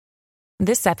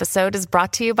This episode is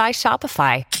brought to you by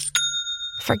Shopify.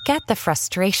 Forget the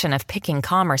frustration of picking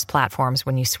commerce platforms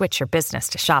when you switch your business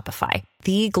to Shopify,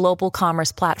 the global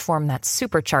commerce platform that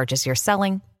supercharges your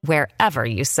selling wherever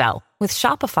you sell. With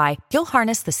Shopify, you'll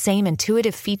harness the same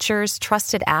intuitive features,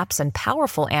 trusted apps, and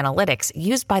powerful analytics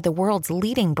used by the world's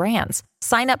leading brands.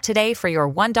 Sign up today for your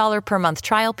 $1 per month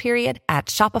trial period at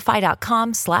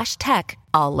shopify.com/tech,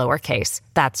 all lowercase.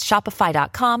 That's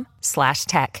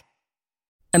shopify.com/tech.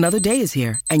 Another day is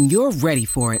here, and you're ready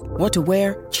for it. What to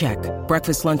wear? Check.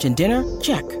 Breakfast, lunch, and dinner?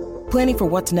 Check. Planning for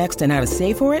what's next and how to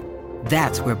save for it?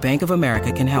 That's where Bank of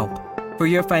America can help. For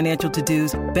your financial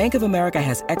to-dos, Bank of America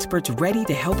has experts ready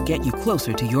to help get you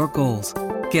closer to your goals.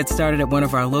 Get started at one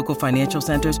of our local financial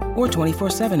centers or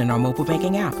 24/7 in our mobile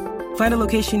banking app. Find a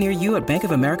location near you at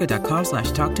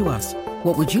bankofamerica.com/talktous.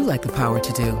 What would you like the power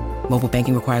to do? Mobile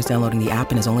banking requires downloading the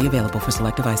app and is only available for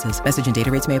select devices. Message and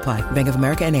data rates may apply. Bank of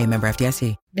America NA, member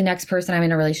FDIC. The next person I'm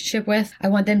in a relationship with, I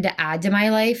want them to add to my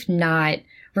life, not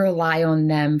rely on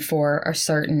them for a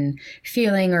certain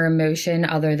feeling or emotion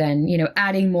other than,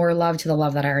 adding more love to the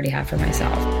love that I already have for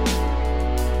myself.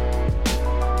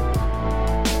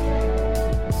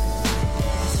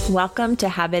 Welcome to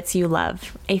Habits You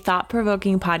Love, a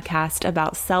thought-provoking podcast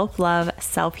about self-love,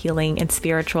 self-healing, and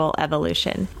spiritual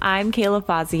evolution. I'm Kayla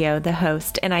Fazio, the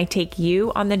host, and I take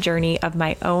you on the journey of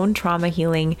my own trauma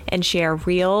healing and share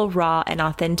real, raw, and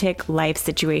authentic life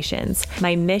situations.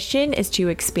 My mission is to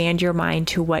expand your mind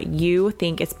to what you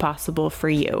think is possible for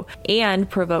you and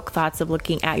provoke thoughts of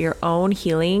looking at your own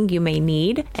healing you may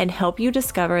need and help you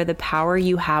discover the power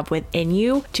you have within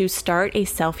you to start a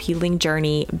self-healing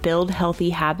journey, build healthy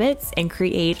habits, and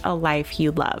create a life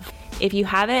you love. If you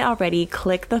haven't already,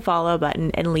 click the follow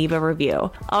button and leave a review.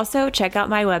 Also, check out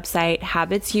my website,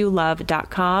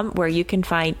 habitsyouLove.com, where you can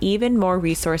find even more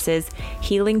resources,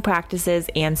 healing practices,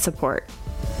 and support.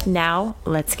 Now,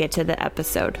 let's get to the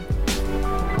episode.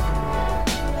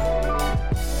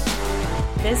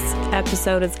 This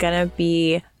episode is going to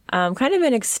be kind of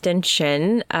an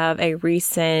extension of a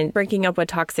recent Breaking Up with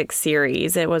Toxic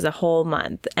series. It was a whole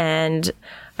month, and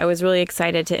I was really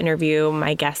excited to interview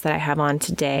my guest that I have on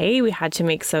today. We had to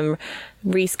make some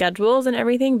reschedules and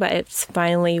everything, but it's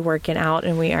finally working out,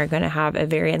 and we are going to have a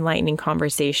very enlightening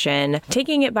conversation,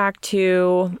 taking it back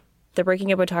to the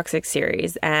Breaking Up with Toxic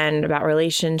series and about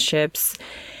relationships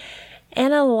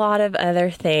and a lot of other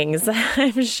things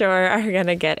I'm sure are going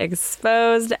to get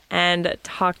exposed and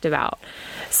talked about.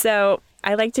 So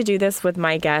I like to do this with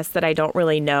my guests that I don't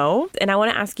really know. And I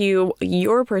want to ask you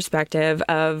your perspective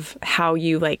of how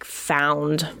you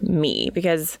found me,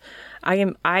 because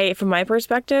from my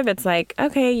perspective, it's like,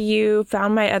 okay, you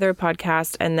found my other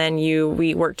podcast and then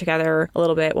we worked together a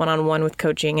little bit one-on-one with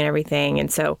coaching and everything. And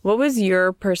so what was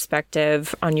your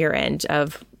perspective on your end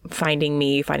of finding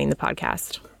me, finding the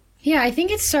podcast? Yeah, I think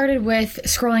it started with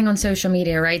scrolling on social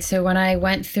media, right? So when I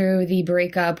went through the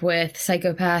breakup with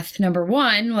psychopath number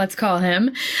one, let's call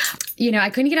him,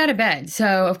 I couldn't get out of bed.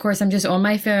 So of course I'm just on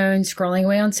my phone, scrolling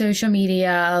away on social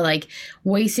media,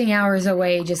 wasting hours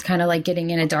away, just kind of getting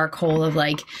in a dark hole of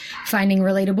finding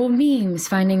relatable memes,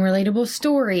 finding relatable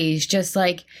stories,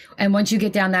 and once you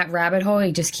get down that rabbit hole,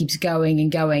 it just keeps going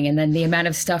and going. And then the amount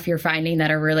of stuff you're finding that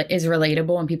is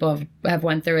relatable and people have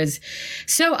went through is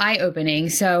so eye-opening.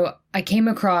 So I came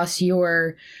across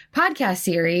your podcast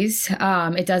series,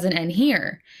 It Doesn't End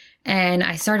Here. And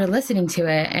I started listening to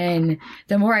it. And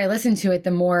the more I listened to it,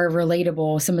 the more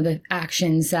relatable some of the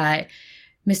actions that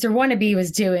Mr. Wannabe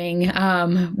was doing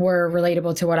were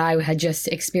relatable to what I had just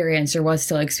experienced or was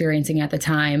still experiencing at the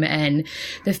time. And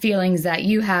the feelings that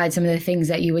you had, some of the things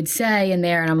that you would say in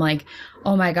there. And I'm like,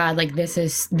 oh my God, this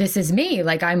is me.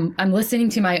 I'm listening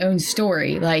to my own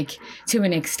story, to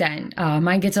an extent.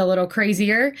 Mine gets a little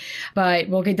crazier, but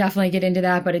we'll definitely get into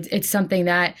that. But it's something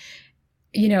that,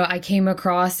 I came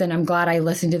across, and I'm glad I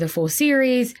listened to the full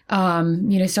series,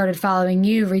 started following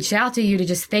you, reached out to you to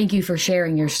just thank you for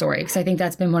sharing your story. Because I think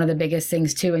that's been one of the biggest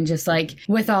things too. And just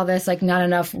with all this, not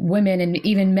enough women and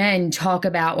even men talk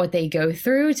about what they go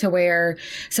through, to where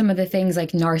some of the things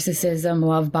like narcissism,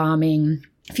 love bombing,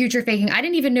 future faking, I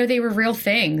didn't even know they were real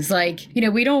things.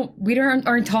 We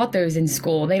aren't taught those in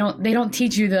school. They don't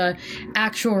teach you the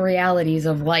actual realities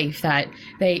of life that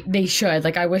they should.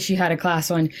 I wish you had a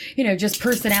class on, just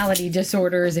personality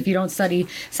disorders. If you don't study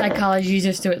psychology,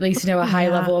 just to at least know a high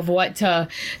level of what to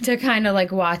kind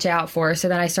of watch out for. So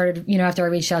then I started, after I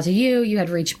reached out to you, you had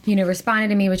responded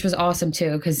to me, which was awesome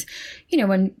too. Cause,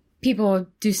 when people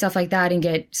do stuff like that and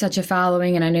get such a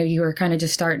following, and I know you were kind of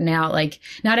just starting out,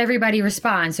 not everybody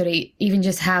responds. So to even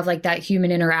just have that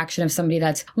human interaction of somebody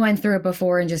that's went through it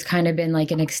before and just kind of been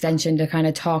an extension to kind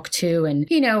of talk to and,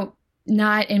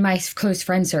 not in my close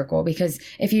friend circle, because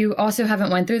if you also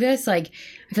haven't went through this, like,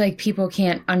 I feel like people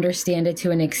can't understand it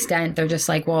to an extent. They're just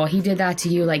like, well, he did that to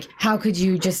you. Like, how could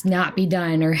you just not be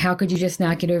done? Or how could you just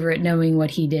not get over it knowing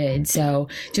what he did? So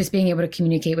just being able to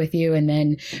communicate with you and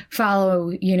then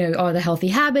follow, all the healthy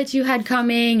habits you had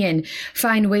coming and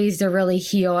find ways to really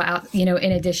heal out, in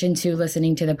addition to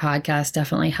listening to the podcast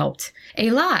definitely helped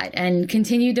a lot, and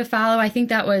continued to follow. I think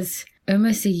that was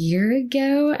almost a year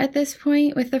ago at this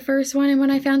point with the first one, and when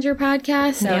I found your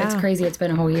podcast. So It's crazy. It's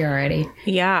been a whole year already.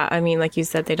 Yeah. I mean, like you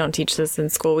said, they don't teach this in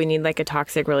school. We need like a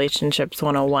toxic relationships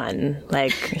 101.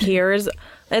 Like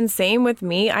and same with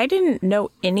me. I didn't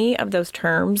know any of those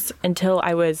terms until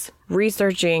I was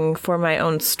researching for my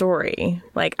own story.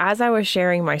 Like as I was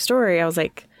sharing my story, I was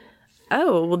like,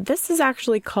 oh, well, this is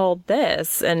actually called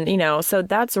this. And, so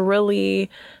that's really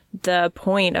the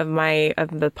point of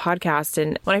the podcast.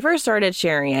 And when I first started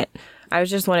sharing it, I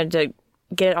just wanted to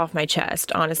get it off my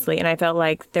chest, honestly. And I felt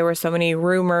like there were so many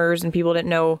rumors and people didn't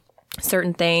know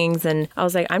certain things. And I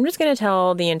was like, I'm just going to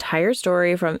tell the entire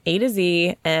story from A to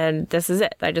Z. And this is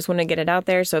it. I just want to get it out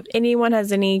there. So if anyone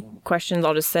has any questions,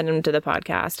 I'll just send them to the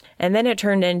podcast. And then it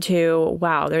turned into,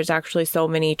 wow, there's actually so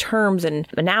many terms and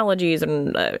analogies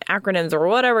and acronyms or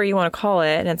whatever you want to call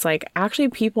it. And it's like, actually,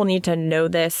 people need to know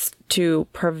this to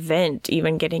prevent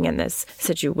even getting in this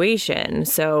situation.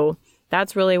 So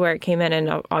that's really where it came in.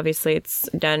 And obviously it's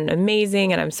done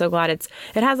amazing. And I'm so glad it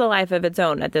has a life of its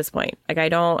own at this point. Like I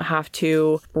don't have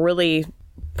to really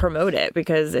promote it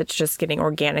because it's just getting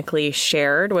organically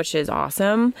shared, which is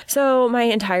awesome. So my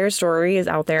entire story is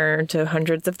out there to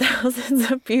hundreds of thousands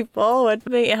of people. If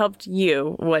it helped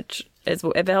you, if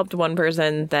it helped one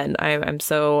person, then I'm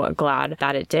so glad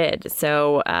that it did.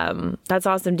 So that's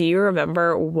awesome. Do you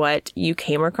remember what you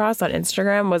came across on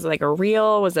Instagram? Was it like a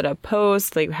reel? Was it a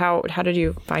post? Like how did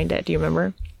you find it? Do you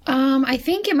remember? I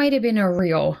think it might have been a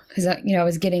reel because, I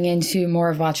was getting into more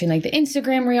of watching like the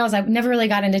Instagram reels. I never really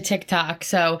got into TikTok,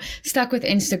 so stuck with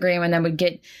Instagram and then would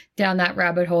get down that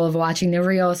rabbit hole of watching the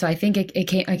reel. So I think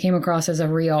I came across as a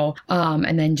reel.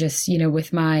 And then just,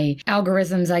 with my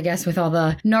algorithms, I guess, with all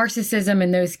the narcissism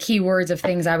and those keywords of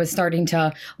things I was starting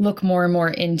to look more and more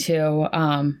into,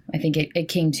 I think it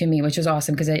came to me, which was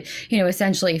awesome because it,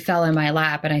 essentially fell in my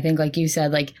lap. And I think, like you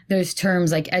said, like those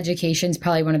terms, like education is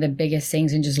probably one of the biggest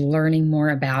things, and just learning more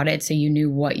about it so you knew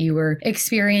what you were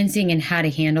experiencing and how to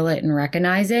handle it and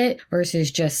recognize it versus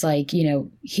just like,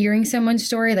 hearing someone's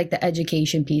story. Like the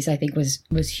education piece, I think was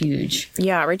huge.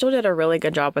 Yeah, Rachel did a really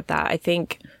good job with that. I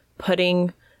think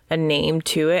putting a name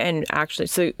to it, and actually,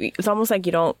 so it's almost like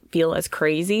you don't feel as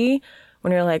crazy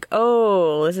when you're like,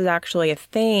 oh, this is actually a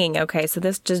thing. Okay, so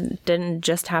this just didn't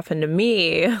just happen to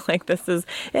me. Like it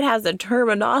has a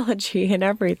terminology and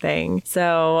everything.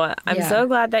 So I'm so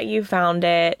glad that you found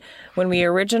it. When we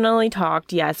originally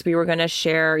talked, yes, we were going to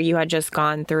share, you had just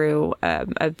gone through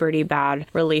a pretty bad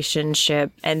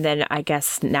relationship. And then I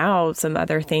guess now some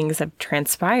other things have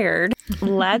transpired.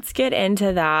 Let's get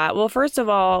into that. Well, first of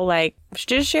all, like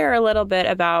just share a little bit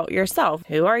about yourself.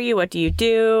 Who are you? What do you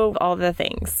do? All the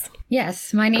things.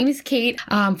 Yes, my name is Kate.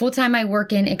 Full-time, I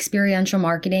work in experiential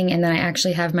marketing, and then I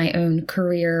actually have my own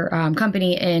career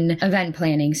company in event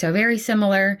planning. So very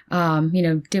similar,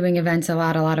 doing events, a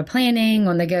lot of planning,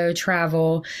 on the go,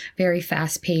 travel, very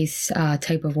fast-paced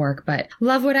type of work, but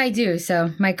love what I do.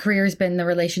 So my career has been the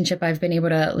relationship I've been able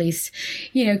to at least,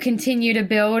 continue to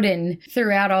build, and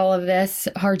throughout all of this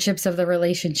hardships of the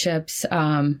relationships,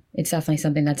 it's definitely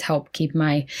something that's helped keep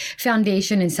my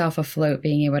foundation and self afloat,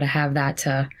 being able to have that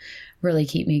to really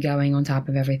keep me going on top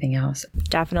of everything else.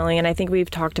 Definitely. And I think we've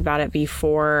talked about it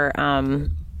before.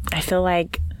 I feel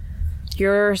like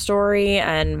your story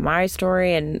and my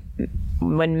story, and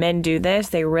when men do this,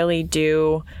 they really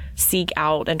do seek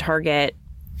out and target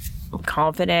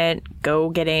confident,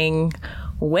 go-getting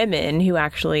women who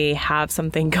actually have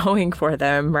something going for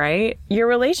them, right? Your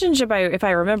relationship, if I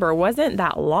remember, wasn't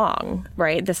that long,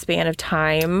 right? The span of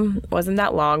time wasn't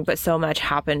that long, but so much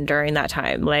happened during that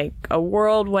time, like a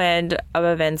whirlwind of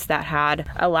events that had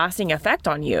a lasting effect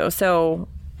on you. So,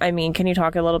 I mean, can you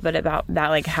talk a little bit about that?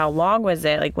 Like, how long was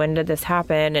it? Like, when did this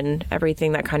happen and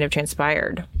everything that kind of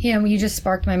transpired? Yeah, well, you just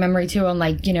sparked my memory too on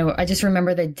I just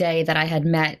remember the day that I had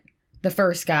met the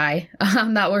first guy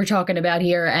that we're talking about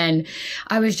here. And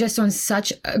I was just on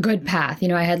such a good path. You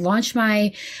know, I had launched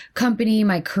my company.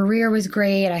 My career was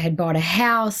great. I had bought a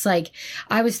house. Like,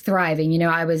 I was thriving. You know,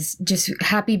 I was just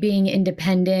happy being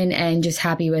independent and just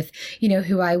happy with, you know,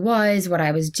 who I was, what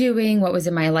I was doing, what was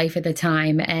in my life at the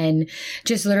time. And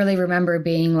just literally remember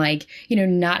being like, you know,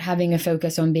 not having a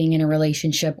focus on being in a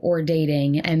relationship or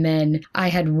dating. And then I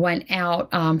had went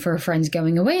out for a friend's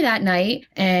going away that night,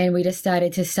 and we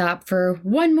decided to stop for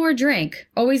one more drink.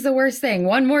 Always the worst thing,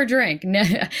 one more drink.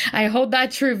 I hold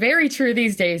that true, very true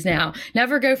these days now.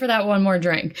 Never go for that one more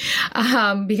drink.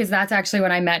 Because that's actually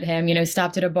when I met him, you know,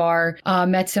 stopped at a bar,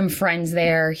 met some friends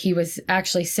there. He was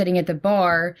actually sitting at the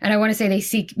bar, and I want to say they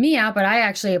seeked me out, but I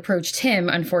actually approached him,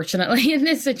 unfortunately, in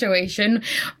this situation.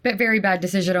 But very bad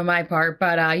decision on my part.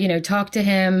 But, you know, talked to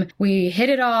him. We hit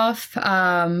it off,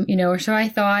 you know, or so I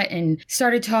thought, and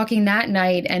started talking that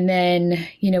night. And then,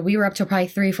 you know, we were up till probably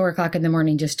 3-4 o'clock in the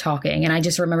morning just talking. And I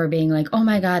just remember being like, oh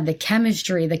my God, the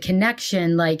chemistry, the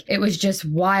connection, like, it was just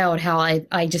wild how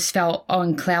I just felt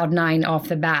on cloud 9 off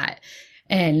the bat.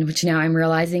 And which now I'm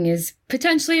realizing is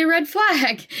potentially a red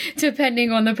flag,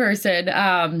 depending on the person.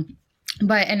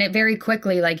 And it very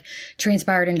quickly, like,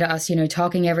 transpired into us, you know,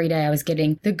 talking every day. I was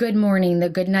getting the good morning, the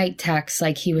good night texts.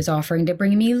 Like, he was offering to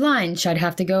bring me lunch. I'd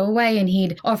have to go away, and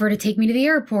he'd offer to take me to the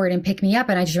airport and pick me up.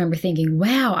 And I just remember thinking,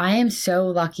 wow, I am so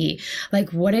lucky. Like,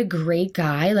 what a great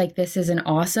guy. Like, this is an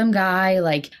awesome guy.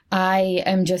 Like, I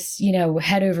am just, you know,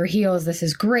 head over heels. This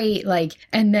is great. Like,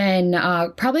 and then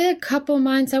probably a couple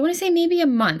months, I want to say maybe a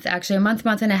month, actually, a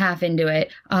month and a half into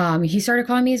it, he started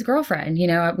calling me his girlfriend. You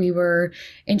know, we were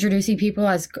introducing people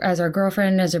as our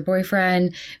girlfriend, as our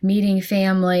boyfriend, meeting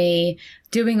family,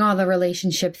 doing all the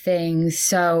relationship things.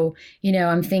 So, you know,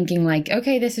 I'm thinking like,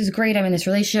 okay, this is great. I'm in this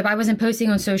relationship. I wasn't posting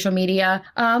on social media,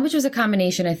 which was a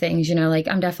combination of things, you know, like,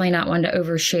 I'm definitely not one to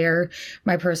overshare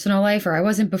my personal life, or I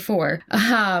wasn't before.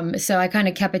 So I kind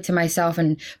of kept it to myself.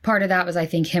 And part of that was, I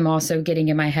think, him also getting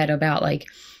in my head about like,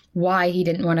 why he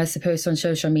didn't want us to post on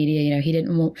social media. You know, he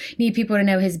didn't need people to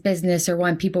know his business or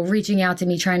want people reaching out to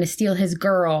me trying to steal his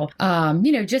girl.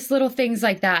 You know, just little things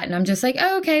like that. And I'm just like,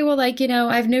 oh, okay, well, like, you know,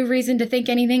 I have no reason to think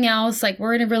anything else. Like,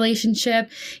 we're in a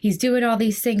relationship. He's doing all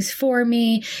these things for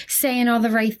me, saying all the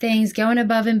right things, going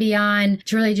above and beyond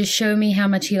to really just show me how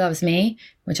much he loves me,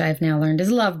 which I've now learned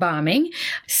is love bombing.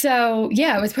 So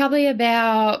yeah, it was probably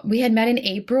we had met in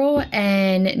April,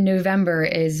 and November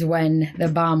is when the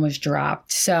bomb was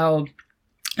dropped. So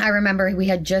I remember we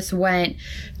had just went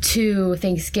to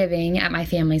Thanksgiving at my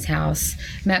family's house,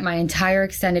 met my entire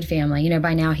extended family. You know,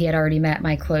 by now he had already met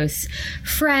my close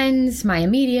friends, my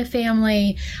immediate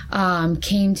family,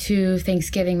 came to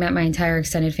Thanksgiving, met my entire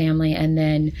extended family. And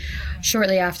then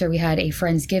shortly after, we had a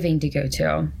Friendsgiving to go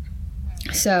to.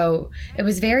 So it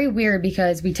was very weird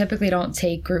because we typically don't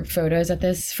take group photos at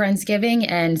this Friendsgiving,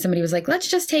 and somebody was like, let's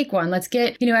just take one. Let's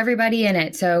get, you know, everybody in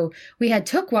it. So we had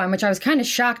took one, which I was kind of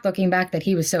shocked looking back that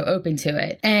he was so open to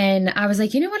it. And I was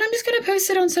like, you know what? I'm just going to post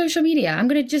it on social media. I'm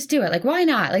going to just do it. Like, why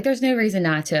not? Like, there's no reason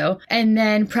not to. And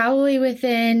then probably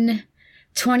within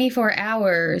 24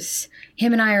 hours,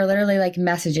 him and I are literally like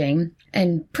messaging,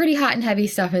 and pretty hot and heavy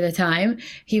stuff at the time.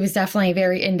 He was definitely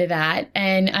very into that.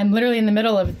 And I'm literally in the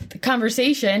middle of the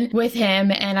conversation with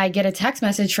him, and I get a text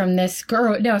message from this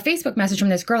girl, a Facebook message from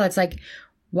this girl that's like,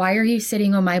 why are you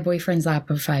sitting on my boyfriend's lap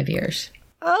of 5 years?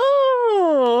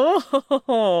 Oh,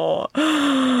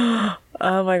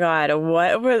 oh my God.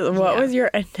 What was your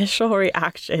initial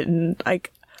reaction?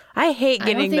 Like, I hate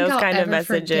getting those kind of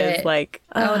messages. Forget. Like,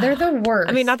 oh, they're the worst.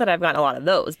 I mean, not that I've gotten a lot of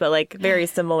those, but like very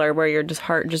similar, where your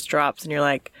heart just drops and you're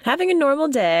like having a normal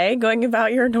day, going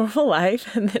about your normal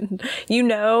life, and then you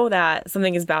know that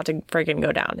something is about to freaking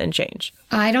go down and change.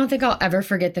 I don't think I'll ever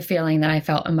forget the feeling that I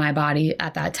felt in my body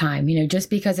at that time, you know, just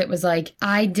because it was like,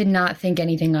 I did not think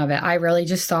anything of it. I really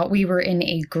just thought we were in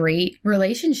a great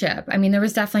relationship. I mean, there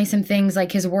was definitely some things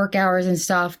like his work hours and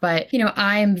stuff, but, you know,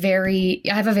 I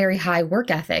have a very high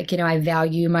work ethic. You know, I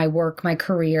value my work, my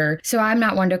career. So I'm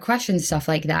not one to question stuff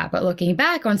like that. But looking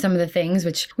back on some of the things,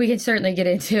 which we can certainly get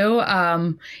into,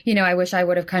 you know, I wish I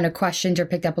would have kind of questioned or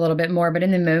picked up a little bit more. But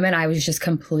in the moment, I was just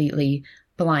completely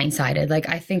blindsided. Like,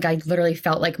 I think I literally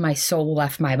felt like my soul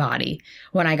left my body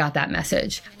when I got that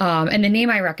message. And the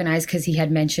name I recognized because he had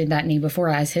mentioned that name before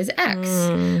as his ex,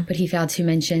 but he failed to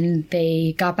mention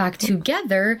they got back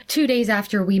together 2 days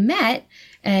after we met,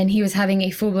 and he was having a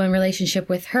full-blown relationship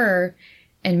with her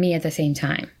and me at the same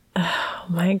time. Oh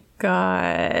my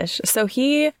gosh. So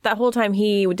that whole time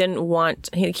he didn't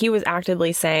want, he was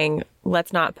actively saying,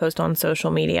 let's not post on social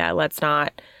media. Let's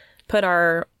not put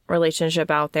our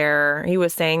relationship out there. He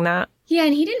was saying that? Yeah,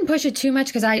 and he didn't push it too much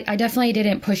because I definitely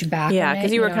didn't push back. Yeah,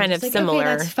 because you were kind of similar.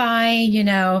 Okay, that's fine,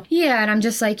 Yeah, and I'm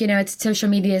just like, it's social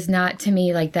media is not to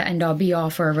me like the end all be all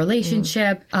for a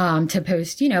relationship. To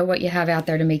post, what you have out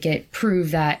there to make it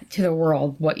prove that to the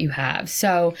world what you have.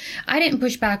 So I didn't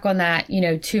push back on that,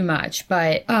 too much.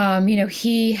 But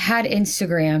he had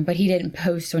Instagram, but he didn't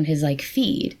post on his like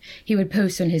feed. He would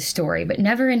post on his story, but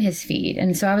never in his feed.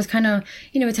 And so I was kind of,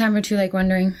 a time or two like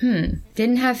wondering,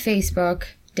 didn't have Facebook.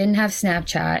 Didn't have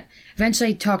Snapchat.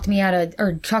 Eventually talked me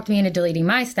into deleting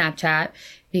my Snapchat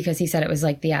because he said it was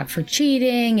like the app for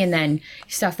cheating and then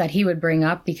stuff that he would bring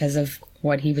up because of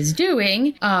what he was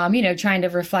doing, trying to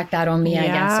reflect that on me, I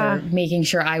guess, or making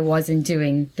sure I wasn't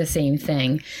doing the same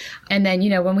thing. And then,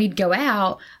 when we'd go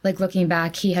out, like looking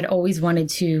back, he had always wanted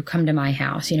to come to my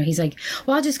house. He's like,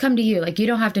 well, I'll just come to you. Like, you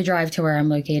don't have to drive to where I'm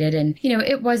located. And,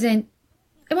 it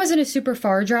wasn't a super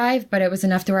far drive, but it was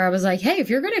enough to where I was like, hey, if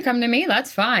you're going to come to me,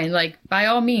 that's fine. Like, by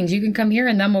all means, you can come here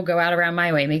and then we'll go out around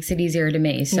my way. It makes it easier to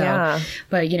me. So,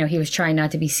 but, he was trying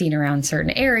not to be seen around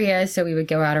certain areas. So we would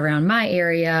go out around my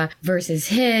area versus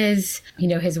his.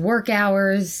 His work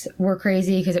hours were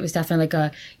crazy because it was definitely like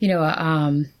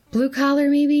a blue collar,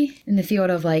 maybe in the field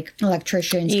of like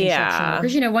electricians,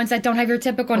 construction workers, ones that don't have your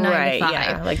typical 9 to 5.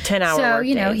 Yeah, like 10-hour So, work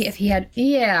days. if he had,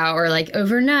 or like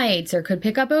overnights or could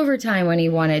pick up overtime when he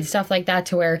wanted, stuff like that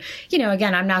to where,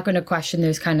 again, I'm not going to question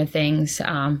those kind of things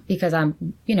because I'm,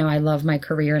 I love my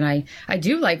career and I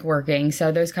do like working.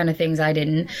 So those kind of things I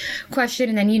didn't question.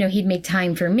 And then, he'd make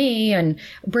time for me and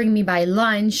bring me by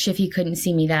lunch if he couldn't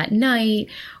see me that night.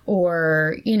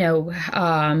 Or,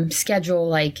 schedule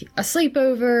like a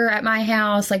sleepover at my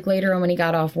house, like later on when he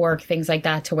got off work, things like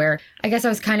that, to where I guess I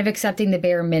was kind of accepting the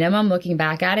bare minimum looking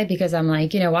back at it because I'm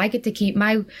like, I get to keep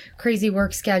my crazy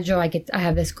work schedule. I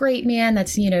have this great man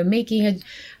that's, making a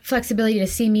flexibility to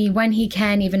see me when he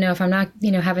can, even though if I'm not,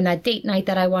 having that date night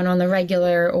that I want on the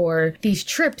regular or these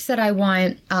trips that I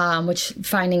want, which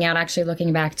finding out actually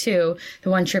looking back too, the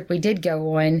one trip we did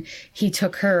go on, he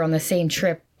took her on the same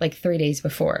trip like 3 days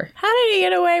before. How did he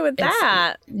get away with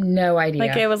that? No idea.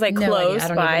 Like it was like close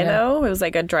by though? It was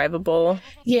like a drivable.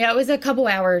 Yeah, it was a couple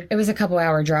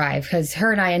hour drive because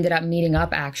her and I ended up meeting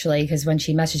up actually because when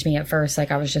she messaged me at first,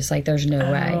 like I was just like, there's no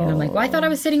way. And I'm like, well, I thought I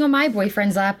was sitting on my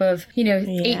boyfriend's lap of,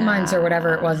 8 months or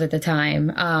whatever it was at the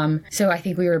time. So I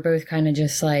think we were both kind of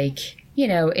just like,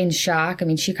 in shock. I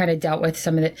mean, she kind of dealt with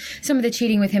some of the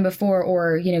cheating with him before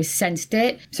or, sensed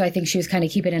it. So I think she was kind of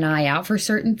keeping an eye out for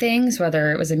certain things,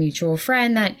 whether it was a mutual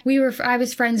friend that I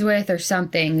was friends with or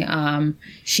something.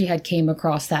 She had came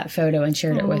across that photo and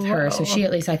shared it with her. So she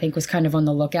at least, I think, was kind of on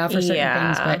the lookout for certain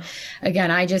things. But again,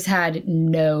 I just had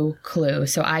no clue.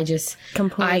 So I just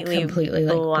completely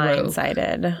like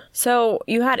blindsided. So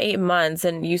you had 8 months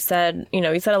and you said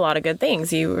a lot of good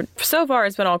things. So far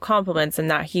it's been all compliments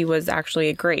and that he was actually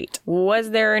great. Was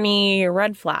there any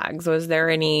red flags? Was there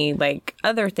any like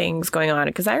other things going on?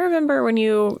 Because I remember when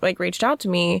you like reached out to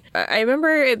me, I remember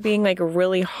it being like a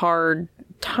really hard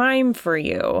time for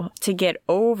you to get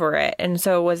over it. And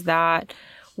so was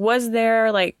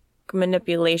there like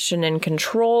manipulation and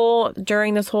control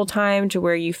during this whole time to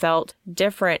where you felt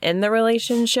different in the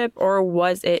relationship, or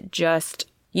was it just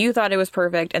you thought it was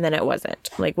perfect and then it wasn't?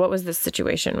 Like, what was the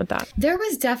situation with that? There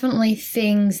was definitely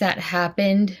things that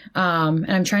happened.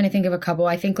 And I'm trying to think of a couple.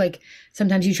 I think like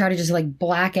sometimes you try to just like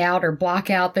block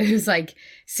out those like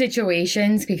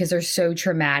situations because they're so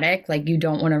traumatic. Like you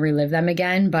don't want to relive them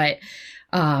again. But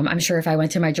I'm sure if I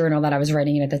went to my journal that I was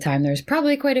writing in at the time, there's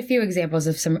probably quite a few examples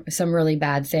of some really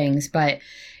bad things. But,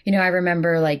 I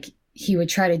remember like he would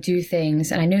try to do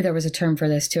things, and I knew there was a term for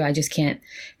this too. I just can't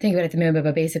think of it at the moment,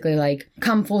 but basically like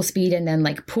come full speed and then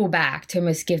like pull back to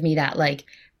almost give me that like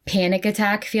panic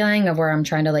attack feeling of where I'm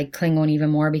trying to like cling on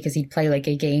even more because he'd play like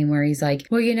a game where he's like,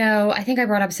 well, I think I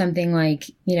brought up something like,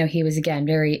 he was again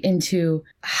very into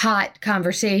hot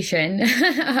conversation.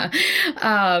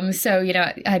 So,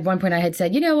 at one point I had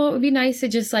said, well, it would be nice to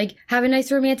just like have a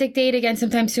nice romantic date again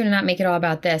sometime soon and not make it all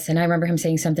about this. And I remember him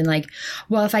saying something like,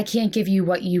 well, if I can't give you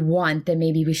what you want, then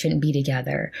maybe we shouldn't be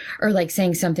together. Or like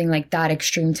saying something like that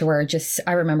extreme to where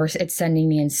I remember it sending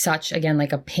me in such, again,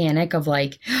 like a panic of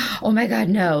like, oh my God,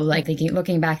 no. Like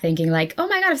looking back, thinking like, oh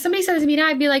my God, if somebody said this to me now,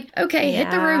 I'd be like, okay, hit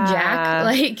the road, Jack.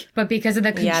 Like, but because of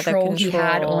the control he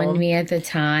had on me at the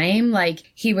time, like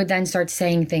he would then start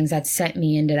saying things that sent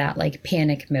me into that like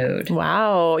panic mode.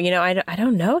 Wow. I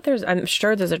don't know if I'm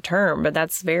sure there's a term, but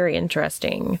that's very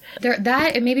interesting.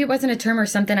 Maybe it wasn't a term or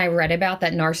something I read about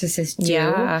that narcissists do.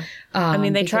 Yeah.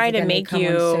 They try to make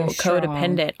you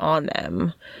codependent on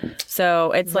them.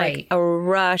 So it's like a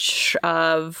rush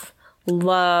of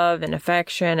love and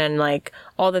affection and like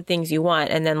all the things you want,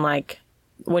 and then like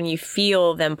when you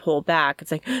feel them pull back,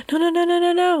 it's like,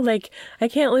 no, like, I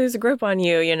can't lose a grip on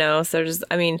you, you know? So just,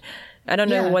 I mean, I don't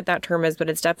know what that term is, but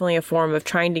it's definitely a form of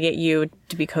trying to get you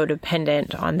to be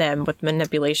codependent on them with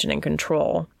manipulation and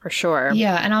control, for sure.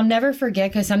 Yeah, and I'll never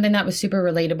forget, because something that was super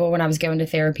relatable when I was going to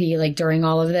therapy, like during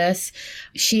all of this,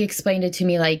 she explained it to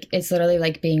me like it's literally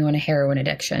like being on a heroin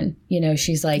addiction. You know,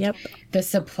 she's like, the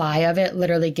supply of it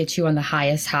literally gets you on the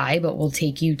highest high, but will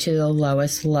take you to the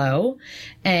lowest low.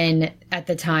 And at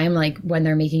the time, like when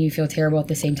they're making you feel terrible, at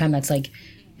the same time, that's like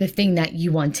the thing that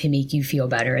you want to make you feel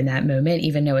better in that moment,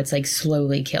 even though it's like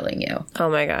slowly killing you. Oh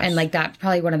my gosh. And like that's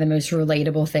probably one of the most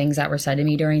relatable things that were said to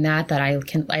me during that I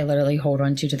literally hold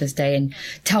on to this day and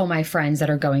tell my friends that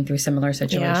are going through similar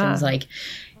situations, like,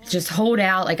 just hold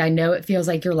out. Like, I know it feels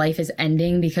like your life is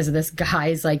ending because of this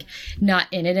guy's like not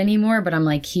in it anymore, but I'm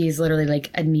like, he's literally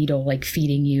like a needle, like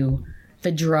feeding you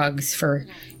the drugs for,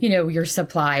 you know, your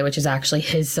supply, which is actually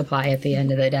his supply at the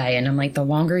end of the day. And I'm like, the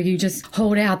longer you just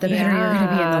hold out, the better you're going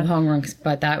to be in the long run.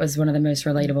 But that was one of the most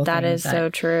relatable things. That is so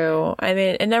true. I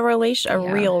mean, in a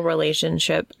real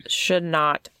relationship should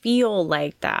not feel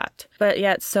like that. But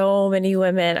yet so many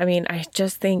women, I mean, I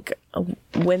just think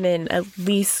women at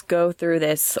least go through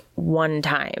this one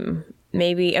time.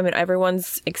 Maybe, I mean,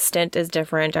 everyone's extent is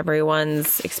different.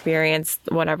 Everyone's experience,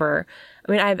 whatever.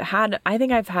 I mean, I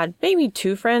think I've had maybe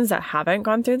 2 friends that haven't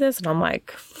gone through this, and I'm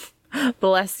like,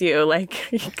 bless you, like,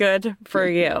 good for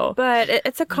you. But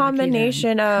it's a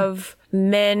combination of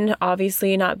men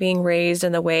obviously not being raised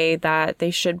in the way that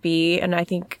they should be. And I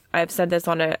think I've said this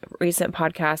on a recent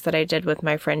podcast that I did with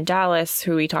my friend Dallas,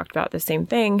 who we talked about the same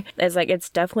thing. It's like, it's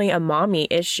definitely a mommy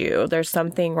issue. There's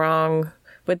something wrong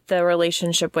with the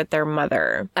relationship with their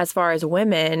mother. As far as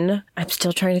women, I'm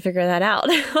still trying to figure that out.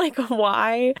 Like,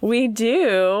 why we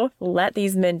do let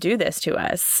these men do this to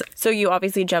us. So you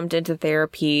obviously jumped into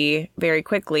therapy very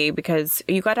quickly because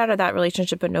you got out of that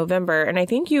relationship in November. And I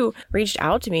think you reached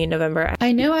out to me in November.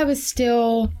 I know I was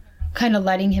still kind of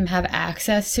letting him have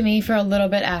access to me for a little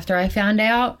bit after I found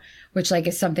out, which like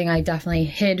is something I definitely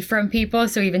hid from people.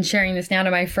 So even sharing this now to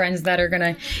my friends that are going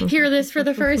to hear this for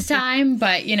the first time.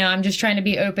 But, you know, I'm just trying to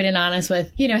be open and honest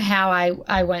with, you know, how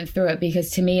I went through it, because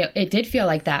to me, it did feel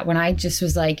like that when I just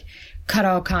was like cut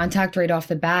all contact right off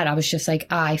the bat. I was just like,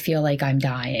 I feel like I'm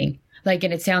dying. Like,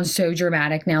 and it sounds so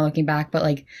dramatic now looking back, but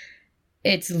like,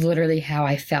 it's literally how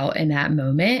I felt in that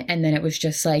moment. And then it was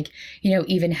just like, you know,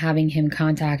 even having him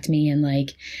contact me and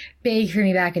like beg for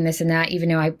me back and this and that, even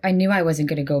though I knew I wasn't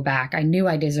going to go back. I knew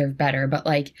I deserved better, but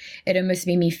like it almost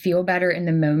made me feel better in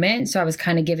the moment. So I was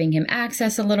kind of giving him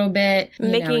access a little bit,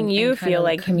 making you feel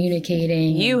like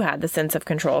communicating. You had the sense of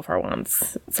control for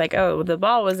once. It's like, oh, the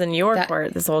ball was in your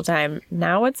court this whole time.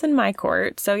 Now it's in my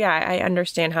court. So yeah, I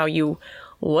understand how you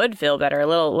would feel better. A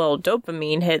little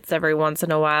dopamine hits every once in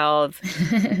a while of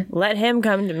let him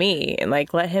come to me and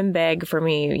like let him beg for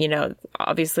me. You know,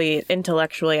 obviously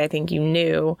intellectually, I think you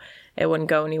knew it wouldn't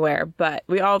go anywhere, but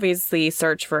we obviously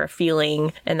search for a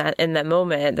feeling, and that in that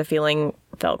moment, the feeling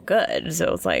felt good.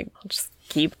 So it's like, just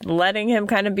keep letting him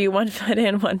kind of be one foot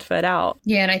in, one foot out.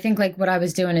 Yeah. And I think like what I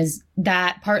was doing is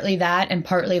partly that and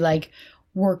partly like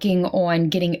working on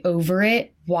getting over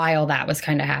it while that was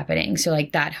kind of happening. So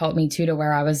like that helped me too, to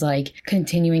where I was like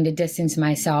continuing to distance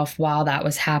myself while that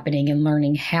was happening and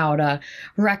learning how to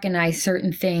recognize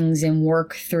certain things and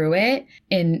work through it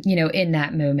in, you know, in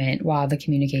that moment while the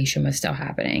communication was still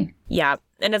happening. Yeah.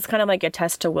 And it's kind of like a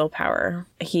test to willpower.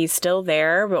 He's still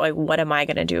there, but like, what am I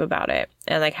going to do about it?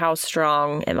 And like, how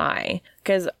strong am I?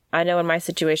 Because I know in my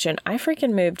situation, I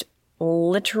freaking moved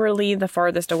literally the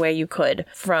farthest away you could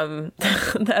from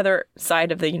the other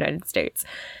side of the United States.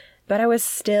 But I was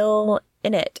still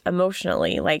in it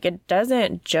emotionally. Like, it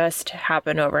doesn't just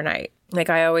happen overnight. Like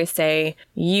I always say,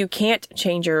 you can't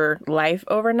change your life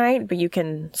overnight, but you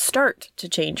can start to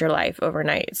change your life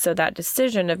overnight. So that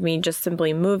decision of me just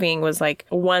simply moving was like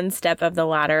one step of the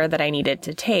ladder that I needed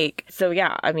to take. So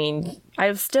yeah, I mean, I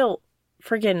was still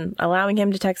freaking allowing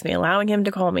him to text me, allowing him to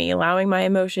call me, allowing my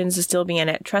emotions to still be in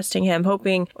it, trusting him,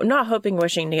 wishing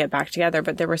to get back together,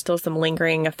 but there were still some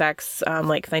lingering effects,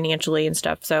 like financially and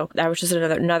stuff. So that was just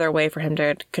another way for him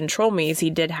to control me, is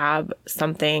he did have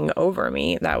something over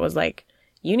me that was like,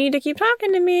 you need to keep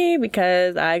talking to me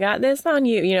because I got this on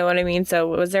you. You know what I mean? So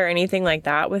was there anything like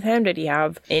that with him? Did he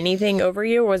have anything over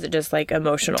you, or was it just like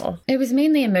emotional? It was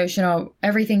mainly emotional.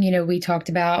 Everything, you know, we talked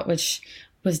about, which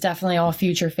was definitely all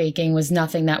future faking, was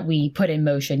nothing that we put in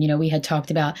motion. You know, we had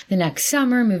talked about the next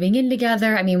summer moving in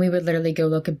together. I mean, we would literally go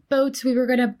look at boats we were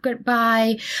going to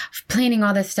buy, planning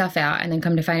all this stuff out, and then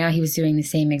come to find out he was doing the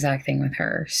same exact thing with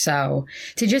her. So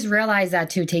to just realize that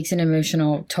too takes an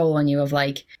emotional toll on you of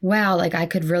like, wow, like I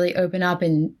could really open up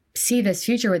and see this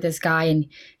future with this guy, and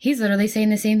he's literally saying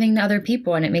the same thing to other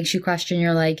people, and it makes you question.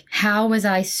 You're like, how was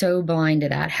I so blind to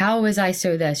that? How was I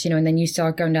so this? You know, and then you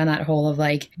start going down that hole of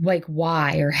like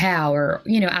why or how, or,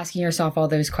 you know, asking yourself all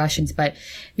those questions. But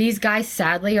these guys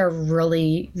sadly are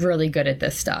really, really good at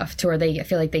this stuff, to where they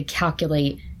feel like they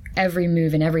calculate every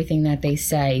move and everything that they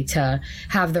say to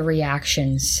have the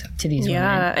reactions to these women.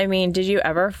 Yeah, I mean, did you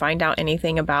ever find out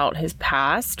anything about his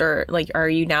past, or like, are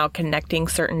you now connecting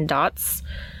certain dots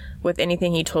with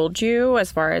anything he told you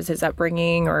as far as his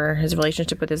upbringing or his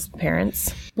relationship with his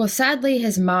parents? Well, sadly,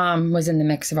 his mom was in the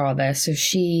mix of all this. So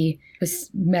she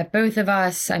met both of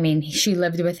us. I mean, she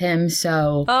lived with him,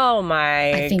 so oh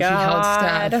my I think God. He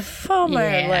held stuff. Oh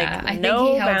my, yeah, like I think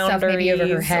no he held boundaries stuff maybe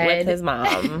over her head with his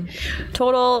mom.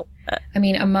 Total. I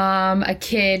mean, a mom, a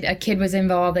kid was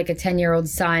involved, like a 10-year-old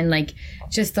son, like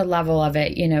just the level of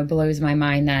it, you know, blows my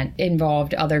mind that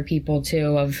involved other people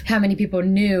too, of how many people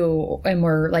knew and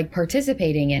were like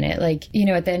participating in it. Like, you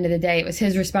know, at the end of the day, it was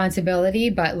his responsibility,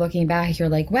 but looking back, you're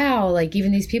like, wow, like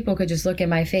even these people could just look at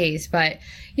my face. But,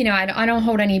 you know, I don't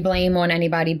hold any blame on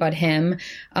anybody but him.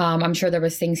 I'm sure there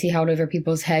was things he held over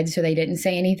people's heads so they didn't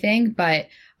say anything, but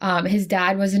his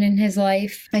dad wasn't in his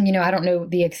life. And, you know, I don't know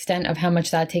the extent of how much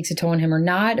that takes a toll on him or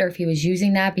not, or if he was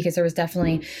using that, because there was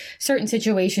definitely certain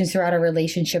situations throughout a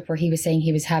relationship where he was saying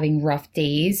he was having rough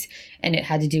days and it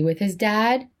had to do with his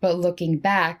dad. But looking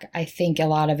back, I think a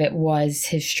lot of it was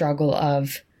his struggle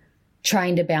of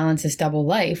trying to balance this double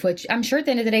life, which I'm sure at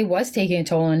the end of the day was taking a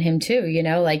toll on him too, you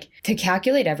know, like to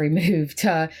calculate every move,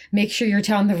 to make sure you're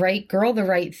telling the right girl the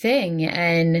right thing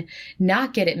and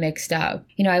not get it mixed up.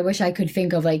 You know, I wish I could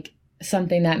think of like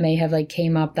something that may have like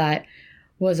came up that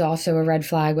was also a red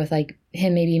flag with like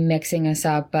him maybe mixing us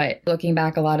up. But looking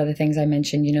back, a lot of the things I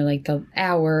mentioned, you know, like the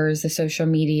hours, the social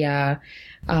media,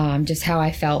 just how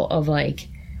I felt of like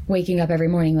waking up every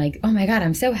morning like, oh my God,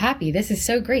 I'm so happy. This is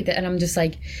so great. And I'm just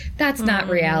like, that's not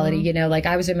reality. You know, like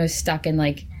I was almost stuck in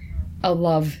like a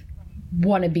love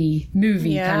wannabe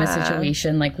movie kind of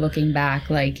situation, like looking back,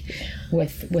 like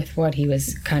with what he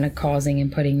was kind of causing and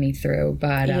putting me through.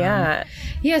 But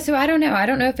so I don't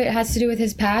know if it has to do with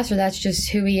his past or that's just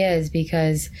who he is,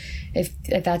 because if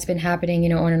that's been happening, you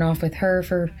know, on and off with her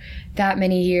for that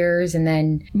many years, and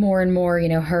then more and more, you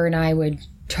know, her and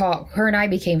I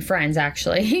became friends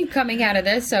actually coming out of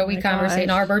this. So we conversate.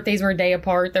 Our birthdays were a day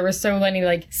apart. There were so many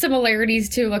like similarities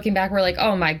too. Looking back, we're like,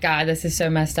 oh my God, this is so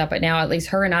messed up. But now at least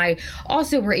her and I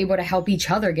also were able to help each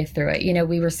other get through it. You know,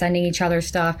 we were sending each other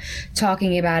stuff,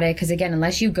 talking about it. Because again,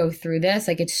 unless you go through this,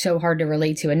 like it's so hard to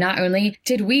relate to. And not only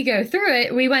did we go through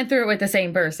it, we went through it with the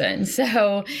same person.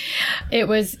 So it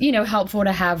was, you know, helpful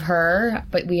to have her.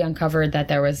 But we uncovered that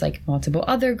there was like multiple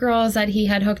other girls that he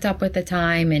had hooked up with at the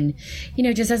time. And, you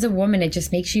know, just as a woman, it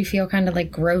just makes you feel kind of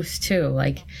like gross too.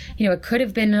 Like, you know, it could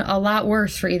have been a lot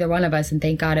worse for either one of us, and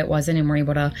thank God it wasn't, and we're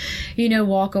able to, you know,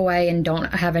 walk away and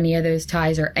don't have any of those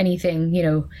ties or anything, you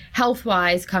know,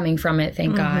 health-wise coming from it,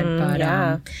 thank God.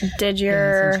 But did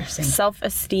your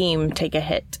self-esteem take a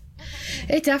hit?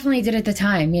 It definitely did at the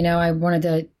time. You know, I wanted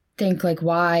to think like,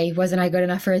 why wasn't I good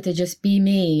enough for it to just be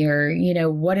me? Or, you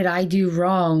know, what did I do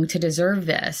wrong to deserve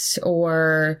this?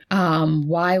 Or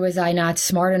why was I not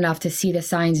smart enough to see the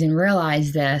signs and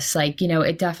realize this? Like, you know,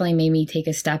 it definitely made me take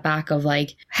a step back of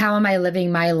like, how am I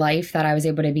living my life that I was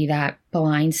able to be that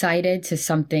blindsided to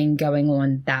something going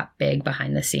on that big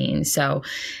behind the scenes? So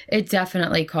it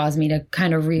definitely caused me to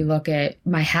kind of relook at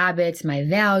my habits, my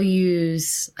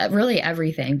values, really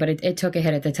everything. But it took a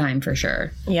hit at the time for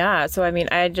sure. Yeah. So, I mean,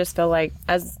 I just feel like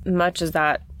as much as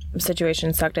that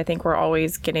situation sucked, I think we're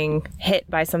always getting hit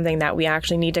by something that we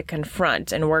actually need to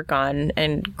confront and work on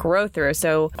and grow through.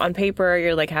 So on paper,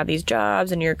 you're like, have these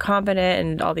jobs and you're confident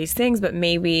and all these things, but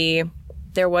maybe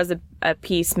there was a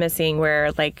piece missing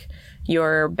where like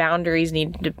your boundaries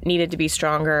needed to be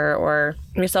stronger, or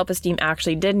your self-esteem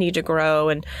actually did need to grow.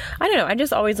 And I don't know, I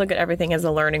just always look at everything as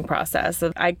a learning process.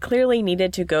 I clearly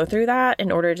needed to go through that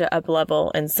in order to up-level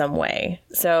in some way.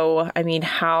 So, I mean,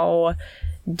 how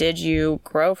did you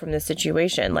grow from this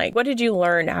situation? Like, what did you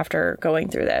learn after going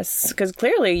through this? Because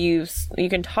clearly you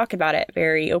can talk about it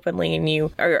very openly, and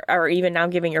you are even now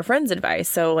giving your friends advice.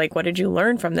 So, like, what did you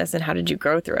learn from this and how did you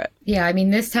grow through it? Yeah, I mean,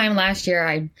 this time last year,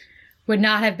 I would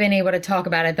not have been able to talk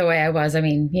about it the way I was. I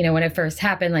mean, you know, when it first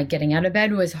happened, like getting out of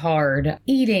bed was hard.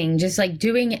 Eating, just like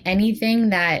doing anything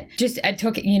that just I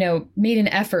took, you know, made an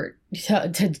effort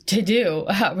to do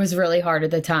was really hard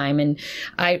at the time. And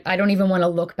I don't even want to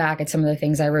look back at some of the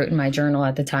things I wrote in my journal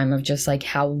at the time of just like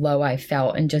how low I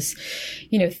felt and just,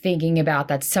 you know, thinking about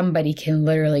that somebody can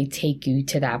literally take you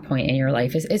to that point in your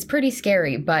life is pretty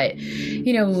scary. But,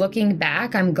 you know, looking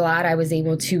back, I'm glad I was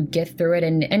able to get through it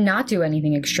and not do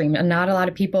anything extreme. And not a lot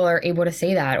of people are able to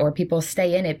say that, or people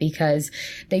stay in it because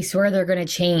they swear they're going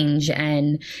to change.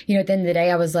 And, you know, at the end of the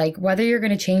day, I was like, whether you're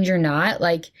going to change or not,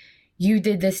 like, you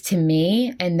did this to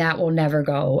me and that will never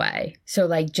go away. So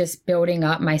like just building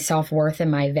up my self-worth and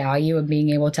my value of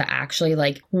being able to actually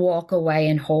like walk away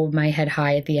and hold my head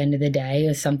high at the end of the day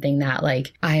is something that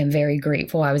like I am very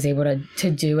grateful I was able to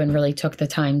do and really took the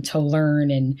time to learn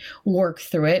and work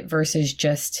through it versus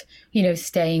just, you know,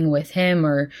 staying with him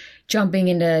or jumping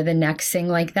into the next thing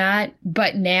like that.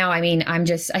 But now, I mean, I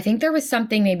think there was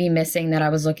something maybe missing that I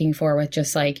was looking for with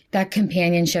just like that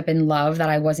companionship and love that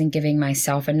I wasn't giving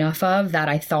myself enough of that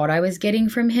I thought I was getting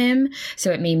from him.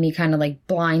 So it made me kind of like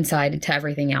blindsided to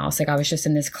everything else. Like I was just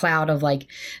in this cloud of like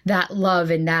that love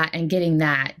and that and getting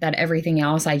that everything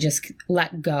else I just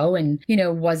let go and, you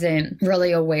know, wasn't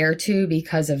really aware to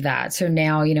because of that. So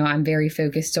now, you know, I'm very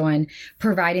focused on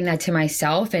providing that to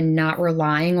myself and not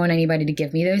relying on anybody to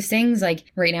give me those things. Like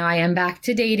right now I am back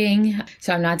to dating.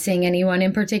 So I'm not saying anyone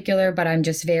in particular, but I'm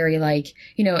just very like,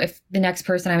 you know, if the next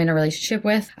person I'm in a relationship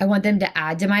with, I want them to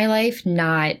add to my life,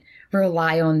 not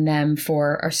rely on them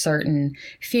for a certain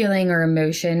feeling or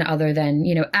emotion other than,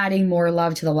 you know, adding more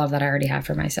love to the love that I already have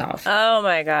for myself. Oh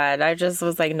my God. I just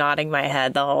was like nodding my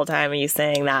head the whole time you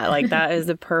saying that. Like that is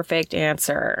the perfect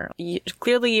answer.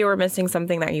 Clearly you were missing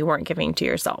something that you weren't giving to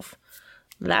yourself.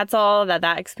 That's all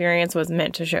that experience was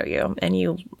meant to show you. And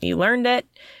you learned it,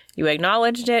 you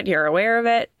acknowledged it, you're aware of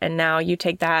it, and now you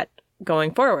take that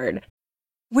going forward.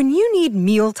 When you need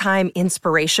mealtime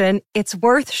inspiration, it's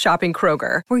worth shopping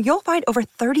Kroger, where you'll find over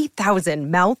 30,000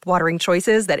 mouth-watering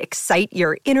choices that excite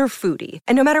your inner foodie.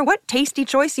 And no matter what tasty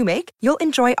choice you make, you'll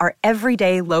enjoy our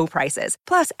everyday low prices,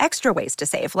 plus extra ways to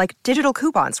save, like digital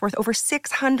coupons worth over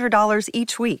 $600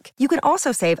 each week. You can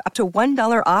also save up to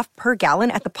 $1 off per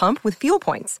gallon at the pump with fuel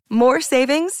points. More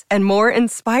savings and more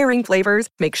inspiring flavors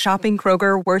make shopping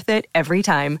Kroger worth it every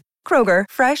time. Kroger,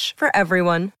 fresh for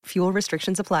everyone. Fuel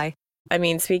restrictions apply. I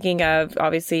mean, speaking of,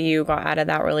 obviously you got out of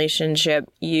that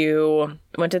relationship, you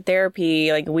went to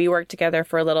therapy, like we worked together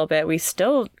for a little bit. We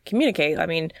still communicate. I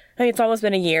mean, it's almost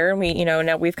been a year and we, you know,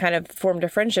 now we've kind of formed a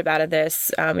friendship out of this,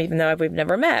 even though we've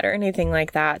never met or anything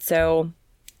like that. So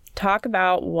talk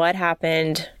about what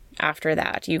happened after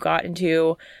that. You got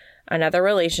into another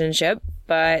relationship,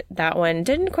 but that one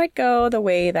didn't quite go the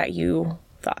way that you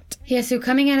thought. Yeah, so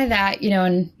coming out of that, you know,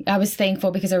 and I was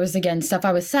thankful because there was, again, stuff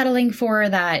I was settling for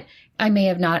that I may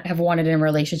have not have wanted in a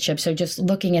relationship. So just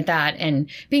looking at that and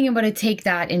being able to take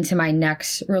that into my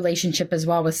next relationship as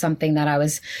well was something that I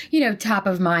was, you know, top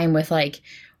of mind with like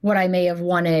what I may have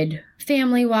wanted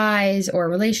family-wise or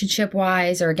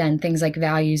relationship-wise, or again, things like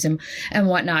values and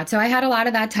whatnot. So I had a lot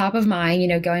of that top of mind, you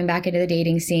know, going back into the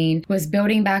dating scene, was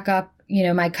building back up, you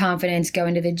know, my confidence,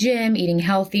 going to the gym, eating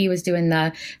healthy, was doing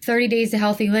the 30 days of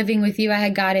healthy living with you I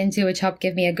had got into, which helped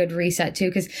give me a good reset too.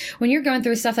 Because when you're going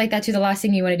through stuff like that too, the last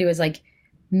thing you want to do is like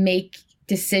make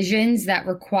decisions that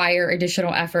require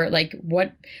additional effort. Like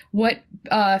what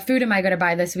food am I going to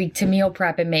buy this week to meal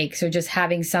prep and make? So just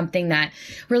having something that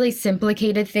really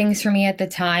simplified things for me at the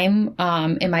time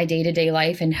in my day-to-day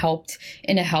life and helped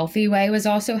in a healthy way was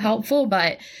also helpful.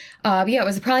 But yeah, it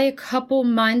was probably a couple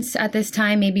months at this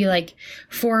time, maybe like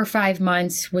 4 or 5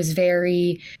 months, was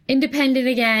very independent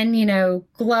again, you know,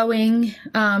 glowing,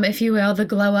 if you will, the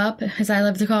glow up, as I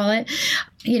love to call it.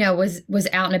 You know, was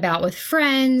out and about with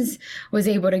friends, was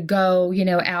able to go, you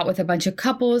know, out with a bunch of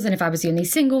couples. And if I was the only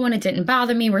single one, it didn't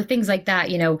bother me, where things like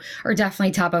that, you know, are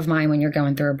definitely top of mind when you're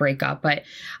going through a breakup. But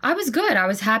I was good. I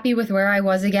was happy with where I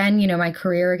was again. You know, my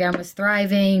career again was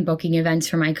thriving, booking events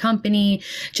for my company,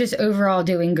 just overall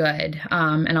doing good.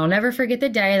 And I'll never forget the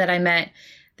day that I met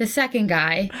the second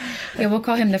guy. Yeah, we'll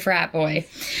call him the frat boy.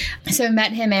 So I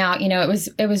met him out, you know,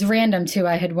 it was random too.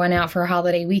 I had went out for a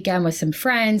holiday weekend with some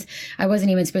friends. I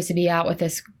wasn't even supposed to be out with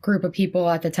this group of people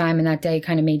at the time. And that day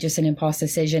kind of made just an impulse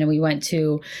decision. And we went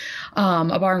to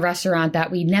a bar and restaurant that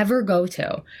we never go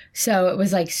to. So it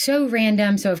was like so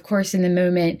random. So of course, in the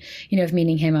moment, you know, of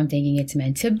meeting him, I'm thinking it's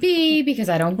meant to be because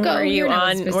I don't go. Were you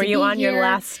on your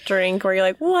last drink? Were you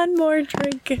like, one more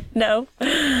drink? No.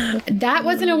 That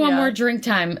wasn't a one more drink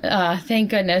time. Thank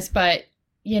goodness. But,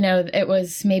 you know, it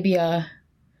was maybe a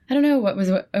I don't know what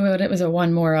it was a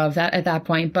one more of that at that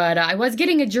point, but I was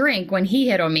getting a drink when he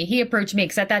hit on me. He approached me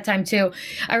because at that time too,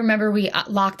 I remember we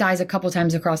locked eyes a couple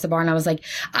times across the bar, and I was like,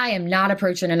 I am not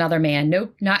approaching another man.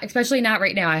 Nope, not, especially not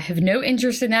right now. I have no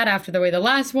interest in that after the way the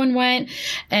last one went.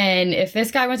 And if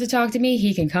this guy wants to talk to me,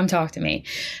 he can come talk to me.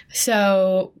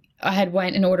 So I had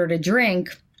went and ordered a drink,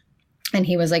 and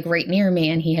he was like right near me,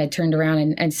 and he had turned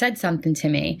around and said something to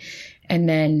me. And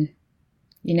then,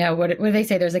 you know, what do they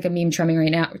say? There's like a meme trending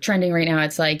right now.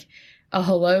 It's like, a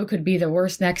hello could be the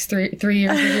worst next three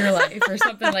years of your life or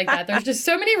something like that. There's just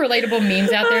so many relatable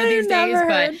memes out there these days.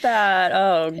 Heard that.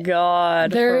 Oh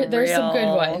God. There's some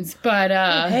good ones. But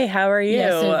hey, how are you?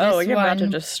 Yeah, so you're about to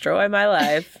destroy my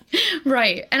life.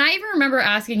 Right. And I even remember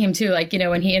asking him too, like, you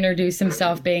know, when he introduced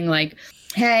himself, being like,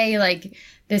 hey, like,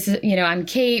 this is, you know, I'm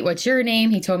Kate. What's your name?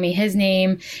 He told me his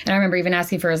name. And I remember even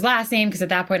asking for his last name, because at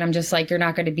that point I'm just like, you're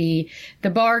not going to be the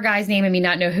bar guy's name and me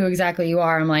not know who exactly you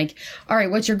are. I'm like, all right,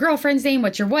 what's your girlfriend's name?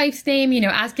 What's your wife's name? You know,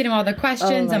 asking him all the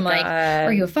questions. I'm like,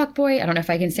 are you a fuckboy? I don't know if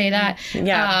I can say that.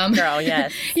 Yeah, girl,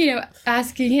 yes. You know,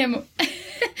 asking him,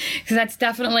 because that's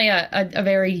definitely a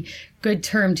very good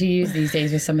term to use these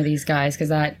days with some of these guys, because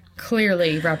that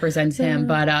clearly represents him.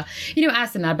 But, you know,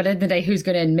 ask him that. But at the end of the day, who's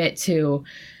going to admit to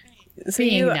so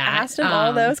you that? Asked him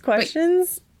all those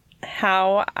questions?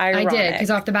 How ironic. I did,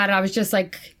 because off the bat, I was just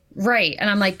like, right. And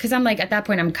I'm like, because I'm like, at that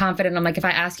point, I'm confident. I'm like, if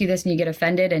I ask you this and you get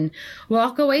offended and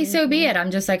walk away, so be it. I'm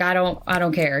just like, I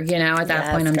don't care. You know, at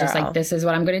that point, I'm just like, this is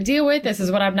what I'm going to deal with. This is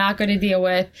what I'm not going to deal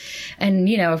with. And,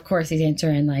 you know, of course, he's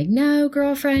answering like, no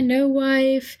girlfriend, no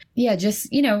wife. Yeah,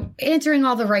 just, you know, answering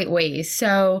all the right ways.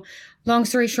 So long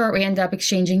story short, we end up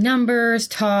exchanging numbers,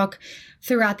 talk.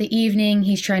 Throughout the evening,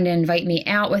 he's trying to invite me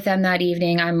out with them that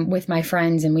evening. I'm with my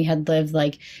friends, and we had lived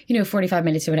like, you know, 45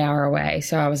 minutes to an hour away.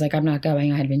 So I was like, I'm not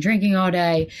going. I had been drinking all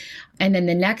day. And then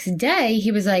the next day,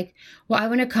 he was like, well, I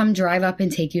want to come drive up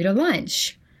and take you to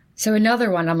lunch. So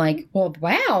another one, I'm like, well,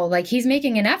 wow, like he's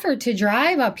making an effort to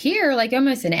drive up here, like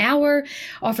almost an hour,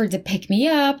 offered to pick me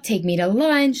up, take me to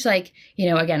lunch. Like, you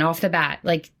know, again, off the bat,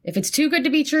 like if it's too good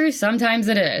to be true, sometimes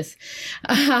it is.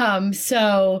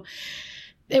 So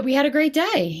we had a great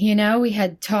day. You know, we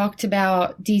had talked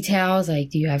about details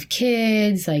like, do you have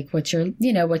kids? Like, what's your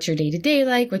day to day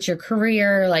like? What's your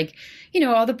career? Like, you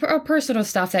know, all the personal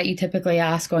stuff that you typically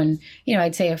ask on, you know,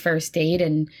 I'd say a first date.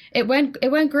 And it went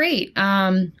great.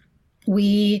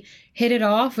 We hit it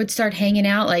off, would start hanging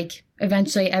out like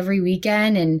eventually every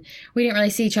weekend. And we didn't really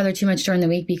see each other too much during the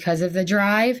week because of the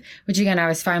drive, which again, I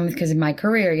was fine with because of my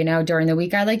career. You know, during the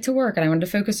week I like to work and I wanted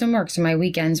to focus on work. So my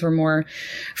weekends were more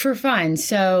for fun.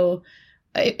 So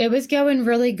it was going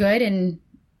really good, and,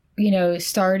 you know,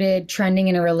 started trending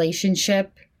in a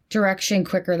relationship direction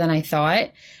quicker than I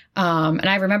thought. And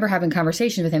I remember having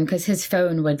conversations with him because his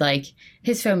phone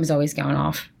was always going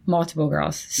off. Multiple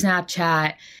girls,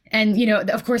 Snapchat. And, you know,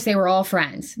 of course they were all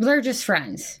friends. They're just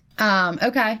friends.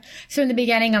 Okay. So in the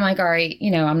beginning, I'm like, all right, you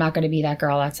know, I'm not going to be that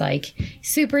girl that's like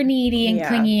super needy and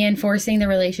clingy and forcing the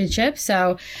relationship.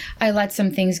 So I let some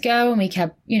things go, and we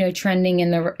kept, you know, trending in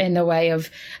the way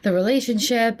of the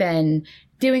relationship and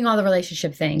doing all the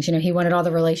relationship things. You know, he wanted all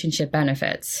the relationship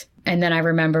benefits. And then I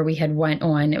remember we had went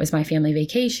on, it was my family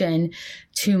vacation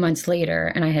 2 months later.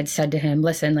 And I had said to him,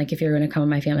 listen, like, if you're going to come on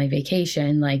my family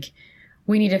vacation, like,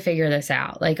 we need to figure this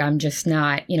out. Like, I'm just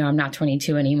not, you know, I'm not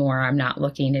 22 anymore. I'm not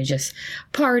looking to just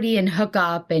party and hook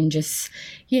up and just,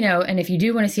 you know, and if you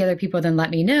do want to see other people, then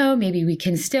let me know. Maybe we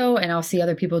can still, and I'll see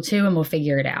other people too, and we'll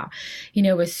figure it out. You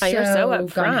know, it was so, you're so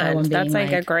upfront. That's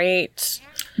like a great,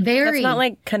 very, that's not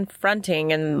like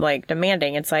confronting and like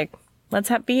demanding. It's like, let's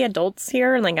be adults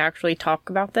here and like actually talk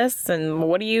about this. And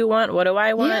what do you want? What do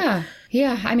I want?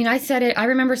 Yeah. I mean, I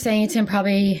remember saying it to him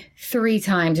probably 3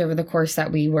 times over the course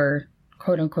that we were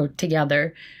quote unquote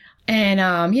together. And,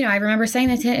 you know, I remember saying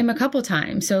that to him a couple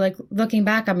times. So like looking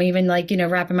back, I'm even like, you know,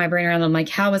 wrapping my brain around. I'm like,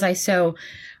 how was I so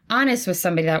honest with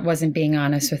somebody that wasn't being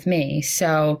honest with me?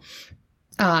 So,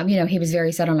 you know, he was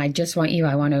very set on, I just want you.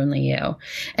 I want only you.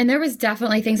 And there was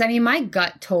definitely things, I mean, my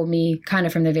gut told me kind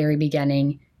of from the very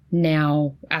beginning.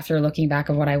 Now, after looking back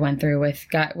of what I went through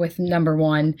with number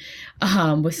 1,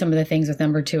 with some of the things with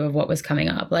number 2 of what was coming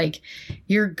up, like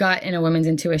your gut and a woman's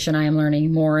intuition, I am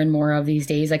learning more and more of these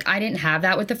days. Like I didn't have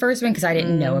that with the first one because I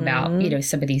didn't know about, you know,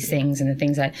 some of these things and the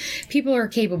things that people are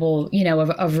capable, you know,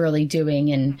 of really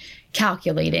doing and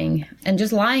calculating and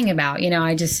just lying about, you know.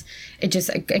 I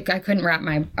couldn't wrap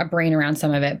my brain around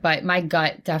some of it, but my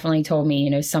gut definitely told me, you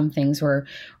know, some things were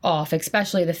off,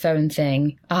 especially the phone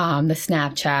thing, the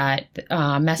Snapchat,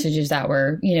 messages that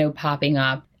were, you know, popping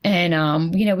up.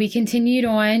 And, we continued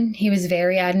on. He was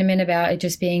very adamant about it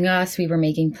just being us. We were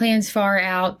making plans far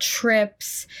out,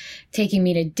 trips, taking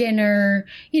me to dinner,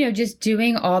 just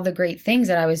doing all the great things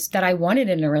that I wanted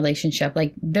in a relationship.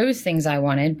 Like those things I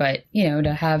wanted, but,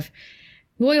 to have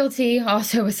loyalty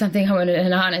also was something I wanted,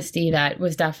 and honesty that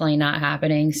was definitely not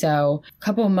happening. So a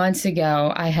couple of months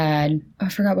ago, I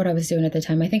forgot what I was doing at the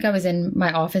time. I think I was in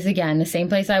my office again, the same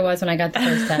place I was when I got the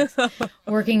first text,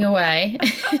 working away.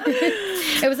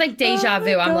 It was like deja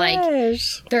vu. I'm like,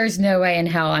 there's no way in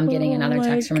hell I'm getting another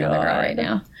text from another girl right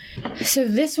now. So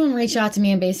this one reached out to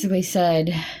me and basically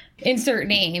said, insert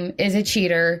name is a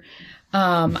cheater.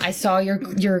 I saw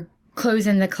your clothes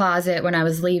in the closet when I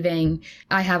was leaving.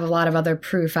 I have a lot of other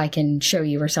proof I can show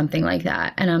you or something like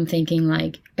that. And I'm thinking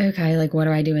like, okay, like what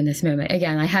do I do in this moment?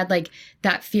 Again, I had like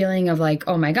that feeling of like,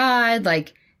 oh my God,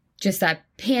 like just that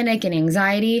panic and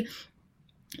anxiety,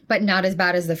 but not as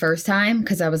bad as the first time.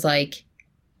 Cause I was like,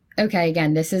 okay,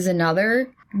 again, this is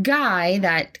another guy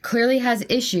that clearly has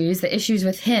issues, the issues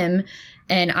with him.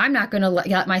 And I'm not going to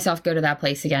let myself go to that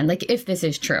place again. Like, if this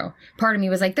is true. Part of me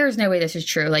was like, there's no way this is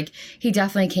true. Like, he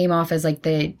definitely came off as like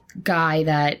the guy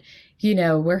that,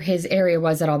 where his area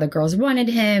was that all the girls wanted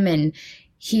him. And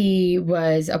he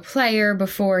was a player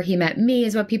before he met me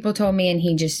is what people told me. And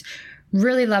he just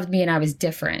really loved me and I was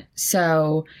different.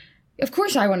 So, of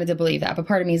course I wanted to believe that. But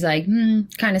part of me is like,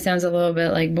 kind of sounds a little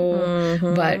bit like bull.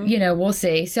 Mm-hmm. But, we'll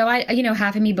see. So I,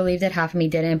 half of me believed it, half of me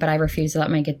didn't. But I refused to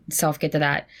let myself get to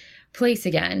that place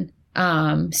again.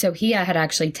 So he had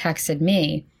actually texted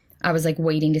me. I was like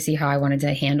waiting to see how I wanted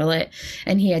to handle it.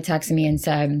 And he had texted me and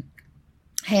said,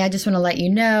 hey, I just want to let you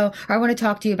know, or I want to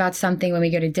talk to you about something when we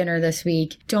go to dinner this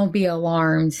week. Don't be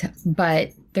alarmed,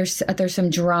 but there's some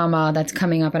drama that's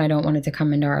coming up and I don't want it to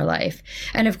come into our life.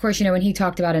 And of course, when he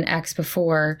talked about an ex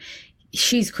before,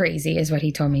 she's crazy is what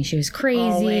he told me. She was crazy.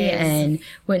 Always. And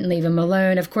wouldn't leave him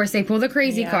alone. Of course, they pull the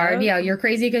crazy card. Yeah, you're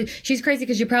crazy because she's crazy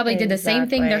because you probably did the same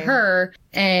thing to her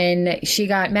and she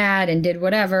got mad and did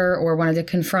whatever or wanted to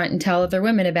confront and tell other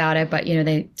women about it. But,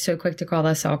 they so quick to call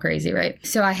us all crazy, right?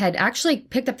 So I had actually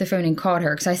picked up the phone and called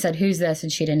her because I said, who's this?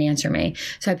 And she didn't answer me.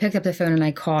 So I picked up the phone and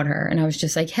I called her and I was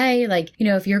just like, hey, like,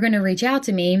 if you're going to reach out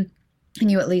to me, can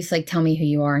you at least like tell me who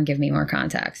you are and give me more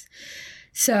context?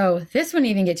 So this one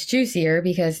even gets juicier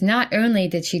because not only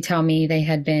did she tell me they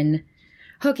had been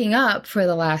hooking up for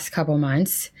the last couple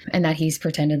months and that he's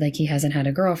pretended like he hasn't had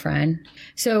a girlfriend.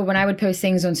 So when I would post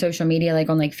things on social media, like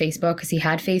on like Facebook, because he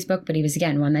had Facebook, but he was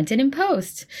again one that didn't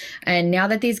post. And now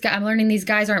that I'm learning these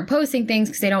guys aren't posting things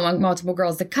because they don't want multiple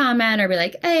girls to comment or be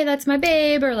like, hey, that's my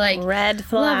babe, or like red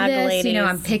flag, love this. Ladies.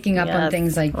 I'm picking up on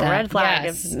things like that. Red flag.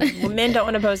 Yes. If men don't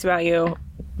want to post about you,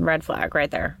 red flag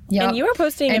right there. Yep. And you were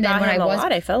posting about him a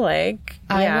lot, I feel like.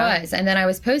 I was. And then I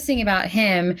was posting about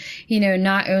him,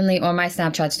 not only on my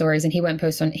Snapchat stories, and he'd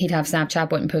have Snapchat,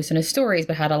 wouldn't post on his stories,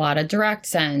 but had a lot of direct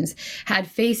sends. Had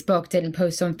Facebook, didn't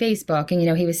post on Facebook.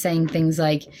 And, he was saying things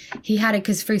like he had it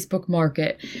because Facebook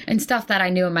market and stuff that I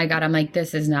knew, oh my God, I'm like,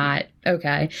 this is not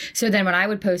okay. So then when I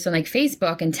would post on like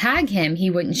Facebook and tag him, he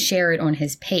wouldn't share it on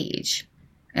his page.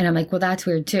 And I'm like, well, that's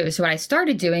weird too. So what I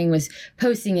started doing was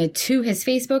posting it to his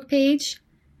Facebook page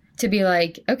to be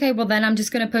like, okay, well then I'm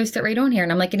just going to post it right on here.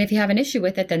 And I'm like, and if you have an issue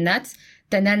with it, then that's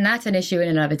an issue in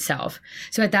and of itself.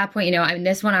 So at that point,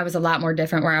 this one I was a lot more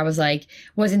different where I was like,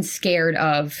 wasn't scared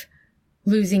of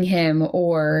losing him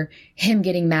or him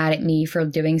getting mad at me for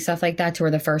doing stuff like that. To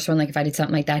where the first one, like if I did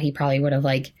something like that, he probably would have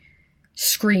like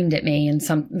screamed at me and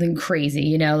something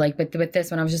crazy, but with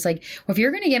this one, I was just like, well, if you're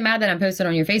going to get mad that I'm posted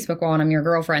on your Facebook wall and I'm your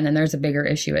girlfriend, then there's a bigger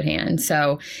issue at hand.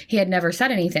 So he had never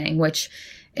said anything, which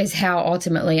is how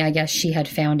ultimately, I guess, she had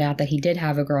found out that he did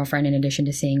have a girlfriend in addition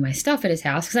to seeing my stuff at his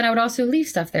house. Because then I would also leave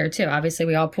stuff there too. Obviously,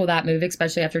 we all pull that move,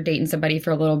 especially after dating somebody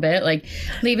for a little bit, like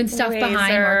leaving stuff behind,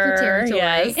 marker territory.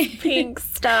 Yes, pink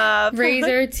stuff.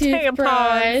 Razor,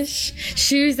 toothbrush,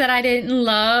 shoes that I didn't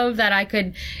love that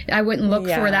I wouldn't look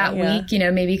for that week.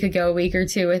 Maybe could go a week or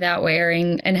two without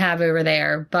wearing and have over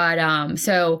there. But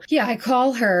so yeah, I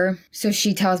call her. So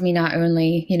she tells me not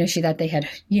only, that they had,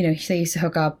 they used to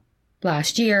hook up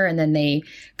last year and then they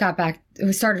got back,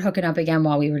 started hooking up again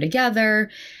while we were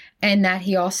together, and that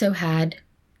he also had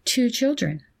 2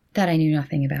 children that I knew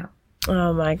nothing about.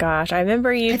 Oh my gosh. I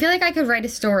remember I feel like I could write a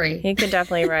story. You could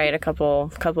definitely write a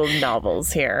couple of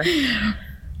novels here.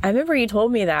 I remember you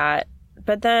told me that,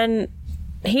 but then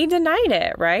he denied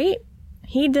it, right?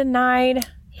 He denied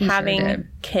having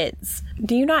kids.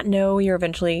 Do you not know you're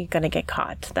eventually going to get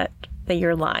caught? That that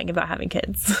you're lying about having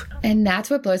kids. And that's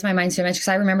what blows my mind so much, because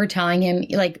I remember telling him,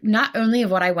 like, not only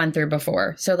of what I went through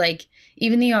before. So, like,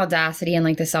 even the audacity and,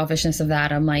 like, the selfishness of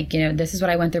that. I'm like, this is what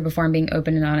I went through before. I'm being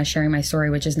open and honest, sharing my story,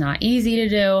 which is not easy to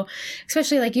do.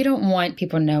 Especially, like, you don't want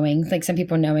people knowing, like, some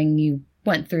people knowing you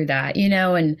went through that,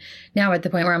 and now at the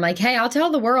point where I'm like, hey, I'll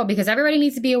tell the world because everybody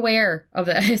needs to be aware of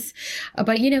this.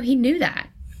 But, he knew that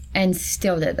and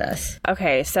still did this.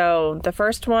 Okay, so the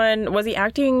first one, was he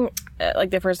acting like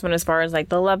the first one as far as like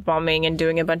the love bombing and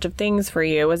doing a bunch of things for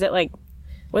you? Was it like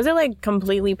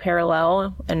completely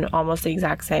parallel and almost the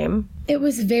exact same? It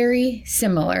was very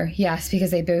similar, yes,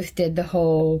 because they both did the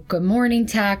whole good morning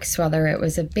text, whether it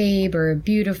was a babe or a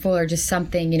beautiful or just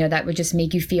something, that would just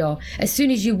make you feel as soon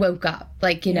as you woke up,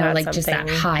 like, like just that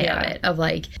high of it, of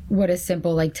like what a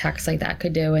simple like text like that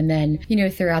could do. And then,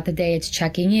 throughout the day, it's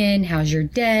checking in. How's your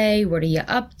day? What are you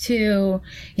up to?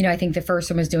 I think the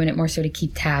first one was doing it more so to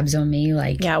keep tabs on me.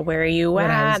 Like, yeah, where are you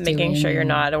at? Making sure you're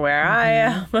not where I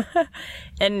am.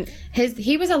 And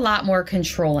he was a lot more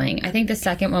controlling. I think the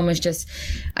second one was just,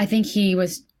 I think he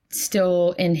was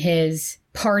still in his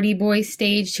party boy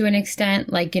stage to an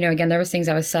extent. Like, again, there was things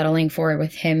I was settling for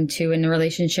with him too in the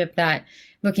relationship that,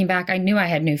 looking back, I knew I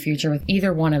had no future with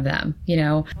either one of them,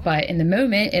 but in the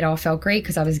moment it all felt great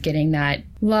because I was getting that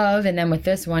love. And then with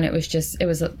this one, it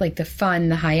was like the fun,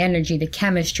 the high energy, the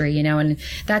chemistry, and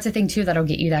that's a thing too, that'll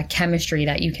get you that chemistry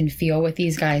that you can feel with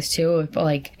these guys too.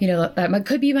 Like, that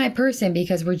could be my person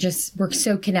because we're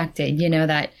so connected,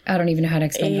 that I don't even know how to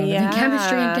explain it. Yeah.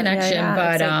 Chemistry and connection.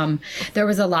 But there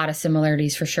was a lot of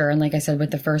similarities for sure. And like I said, with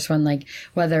the first one, like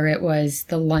whether it was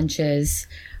the lunches,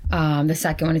 the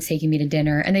second one is taking me to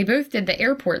dinner, and they both did the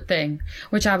airport thing,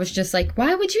 which I was just like,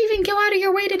 why would you even go out of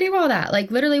your way to do all that? Like,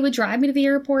 literally would drive me to the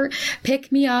airport,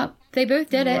 pick me up. They both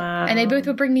did it. Wow. And they both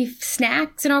would bring me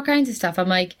snacks and all kinds of stuff. I'm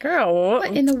like, girl,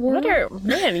 what in the world?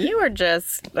 Man, you are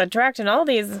just attracting all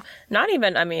these,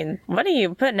 what are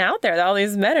you putting out there? All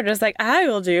these men are just like, I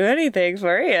will do anything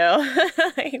for you.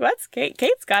 Like, what's Kate?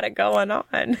 Kate's got it going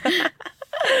on.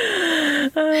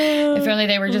 If only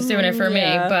they were just doing it for me.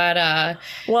 But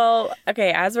well,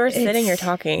 okay, as we're sitting here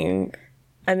talking,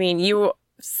 you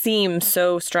seem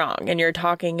so strong and you're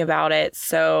talking about it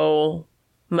so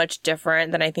much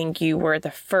different than I think you were the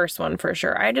first one for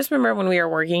sure. I just remember when we were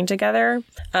working together,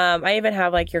 I even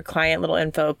have like your client little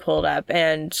info pulled up,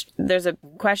 and there's a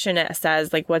question that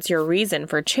says like, what's your reason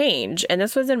for change? And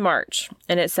this was in March,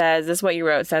 and it says, this is what you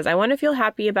wrote. It says, I want to feel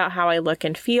happy about how I look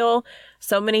and feel.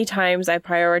 So many times I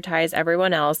prioritize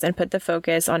everyone else and put the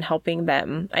focus on helping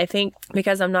them. I think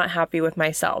because I'm not happy with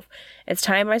myself. It's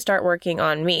time I start working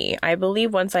on me. I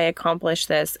believe once I accomplish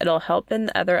this, it'll help in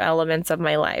the other elements of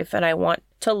my life. And I want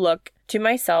to look to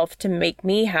myself to make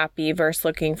me happy versus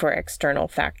looking for external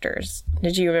factors.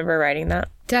 Did you remember writing that?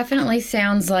 Definitely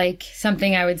sounds like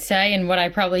something I would say and what I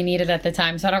probably needed at the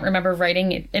time. So I don't remember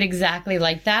writing it exactly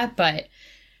like that, but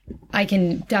I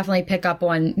can definitely pick up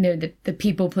on the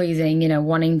people pleasing,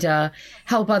 wanting to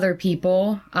help other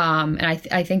people. And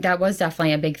I think that was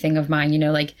definitely a big thing of mine,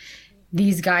 like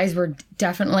these guys were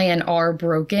definitely and are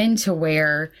broken to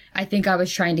where I think I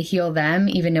was trying to heal them,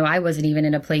 even though I wasn't even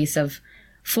in a place of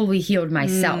fully healed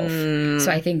myself.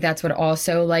 So I think that's what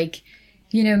also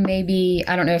maybe,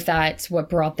 I don't know if that's what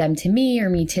brought them to me or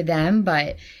me to them,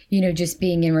 but, just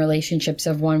being in relationships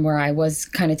of one where I was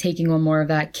kind of taking on more of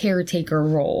that caretaker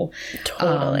role.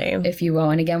 Totally. If you will.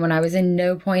 And again, when I was in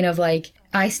no point of like,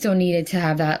 I still needed to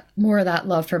have that more of that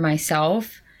love for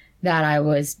myself that I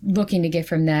was looking to get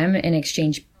from them in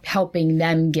exchange, helping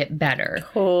them get better.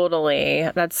 Totally.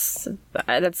 That's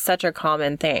such a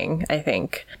common thing, I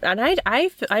think. And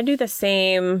I do the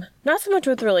same, not so much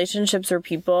with relationships or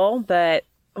people, but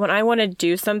when I want to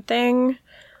do something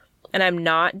and I'm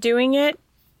not doing it,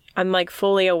 I'm like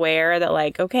fully aware that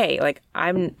like, okay, like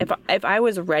if I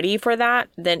was ready for that,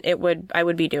 then I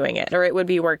would be doing it, or it would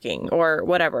be working or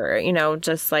whatever,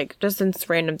 just in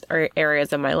random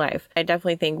areas of my life. I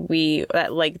definitely think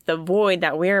that like the void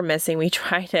that we're missing, we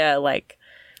try to like,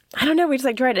 I don't know, we just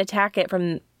like try to attack it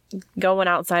from going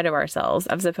outside of ourselves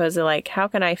as opposed to like, how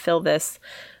can I fill this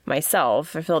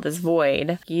myself or fill this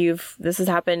void? This has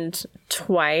happened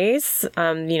twice.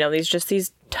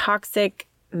 These toxic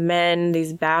men,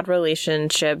 these bad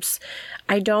relationships.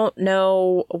 I don't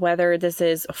know whether this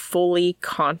is fully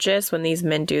conscious when these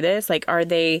men do this. Like, are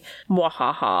they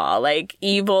mwahaha, like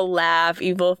evil laugh,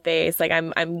 evil face? Like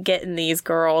I'm getting these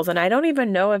girls, and I don't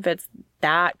even know if it's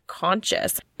that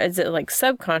conscious. Is it like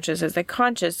subconscious? Is it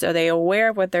conscious? Are they aware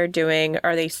of what they're doing?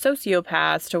 Are they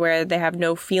sociopaths to where they have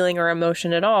no feeling or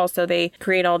emotion at all? So they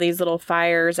create all these little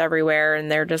fires everywhere,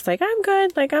 and they're just like, I'm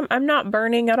good. Like I'm not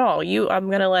burning at all. I'm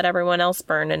going to let everyone else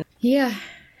burn. And Yeah.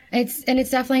 It's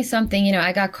definitely something,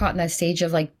 I got caught in that stage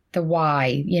of like the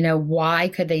why, why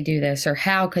could they do this or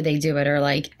how could they do it? Or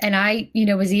like, and I,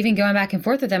 was even going back and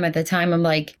forth with them at the time. I'm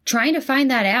like trying to find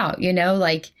that out,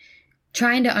 like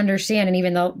trying to understand. And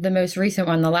even the most recent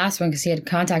one, the last one, because he had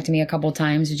contacted me a couple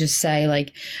times to just say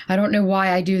like, I don't know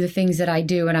why I do the things that I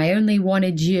do. And I only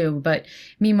wanted you. But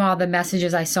meanwhile, the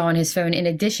messages I saw on his phone, in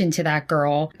addition to that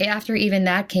girl, after even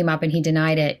that came up and he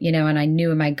denied it, and I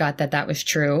knew in my gut that that was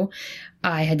true,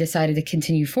 I had decided to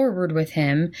continue forward with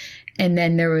him. And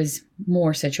then there was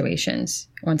more situations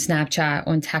on Snapchat,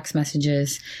 on text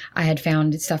messages. I had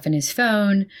found stuff in his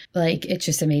phone. Like, it's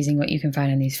just amazing what you can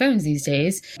find on these phones these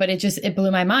days. But it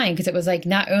blew my mind, because it was like,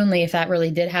 not only if that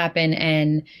really did happen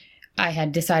and I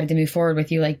had decided to move forward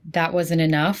with you, like that wasn't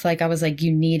enough. Like I was like,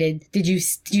 did you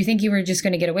think you were just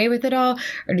going to get away with it all?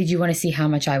 Or did you want to see how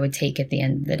much I would take at the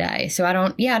end of the day? So I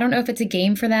don't know if it's a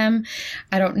game for them.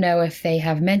 I don't know if they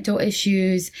have mental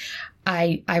issues.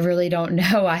 I really don't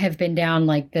know. I have been down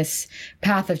like this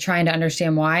path of trying to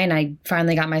understand why. And I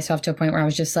finally got myself to a point where I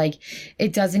was just like,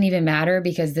 it doesn't even matter,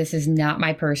 because this is not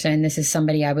my person. This is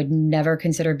somebody I would never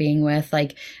consider being with.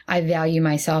 Like, I value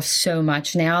myself so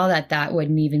much now that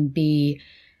wouldn't even be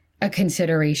a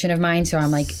consideration of mine. So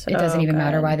I'm like, it doesn't even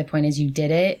matter why. The point is you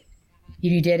did it.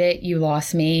 You did it. You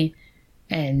lost me.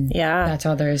 And that's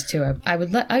all there is to it.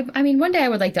 I mean, one day I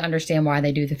would like to understand why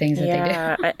they do the things that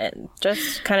they do.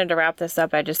 Just kind of to wrap this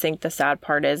up, I just think the sad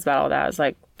part is about all that is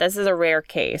like, this is a rare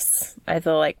case. I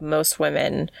feel like most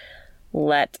women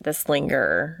let this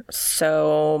linger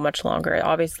so much longer,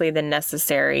 obviously, than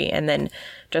necessary. And then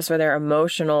just for their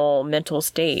emotional, mental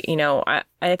state,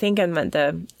 I think in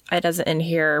the I Doesn't End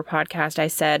Here podcast, I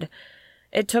said,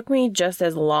 it took me just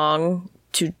as long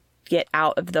to get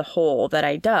out of the hole that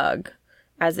I dug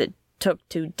as it took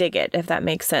to dig it, if that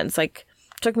makes sense. Like,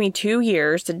 it took me 2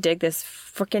 years to dig this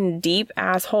freaking deep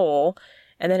ass hole,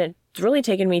 and then it's really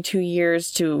taken me 2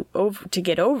 years to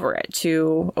get over it,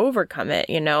 to overcome it,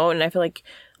 And I feel like,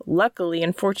 luckily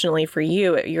and fortunately for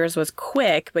you, yours was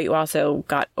quick, but you also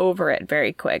got over it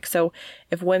very quick. So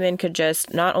if women could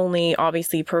just, not only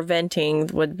obviously preventing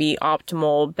would be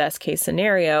optimal, best case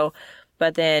scenario,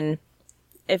 but then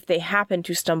if they happen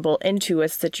to stumble into a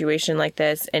situation like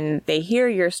this and they hear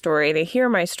your story, they hear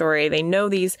my story, they know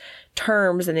these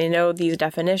terms and they know these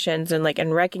definitions,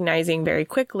 and recognizing very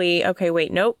quickly, okay,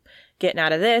 wait, nope, getting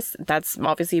out of this. That's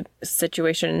obviously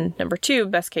situation number 2,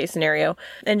 best case scenario.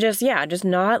 And just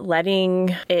not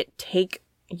letting it take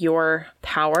your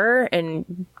power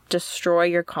and destroy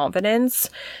your confidence,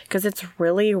 because it's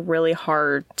really, really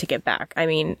hard to get back. I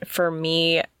mean, for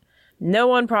me, no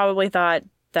one probably thought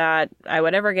that I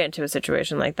would ever get into a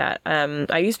situation like that.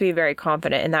 I used to be very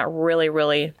confident, and that really,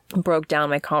 really broke down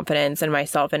my confidence in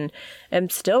myself, and I'm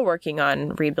still working on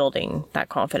rebuilding that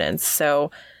confidence.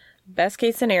 So best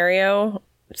case scenario,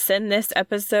 send this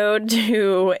episode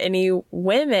to any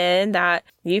women that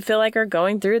you feel like are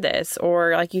going through this,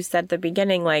 or like you said at the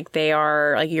beginning, like they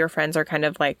are, like your friends are kind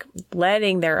of like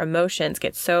letting their emotions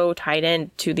get so tied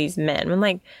into these men. I'm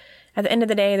like, at the end of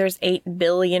the day, there's 8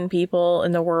 billion people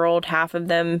in the world. Half of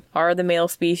them are the male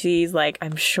species. Like,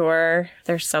 I'm sure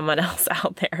there's someone else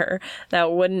out there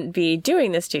that wouldn't be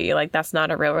doing this to you. Like, that's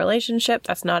not a real relationship.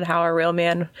 That's not how a real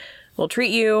man will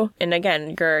treat you. And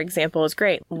again, your example is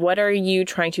great. What are you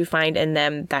trying to find in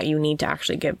them that you need to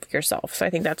actually give yourself? So I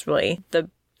think that's really the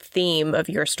theme of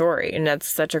your story. And that's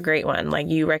such a great one. Like,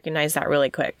 you recognize that really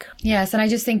quick. Yes. And I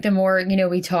just think the more,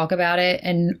 we talk about it,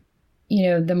 and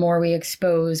the more we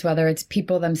expose, whether it's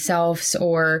people themselves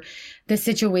or the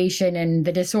situation and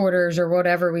the disorders or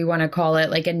whatever we want to call it,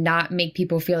 like, and not make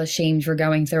people feel ashamed for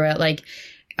going through it. Like,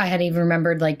 I had even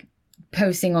remembered like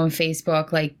posting on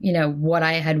Facebook, like, what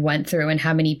I had went through and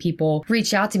how many people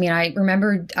reached out to me. And I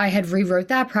remembered I had rewrote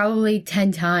that probably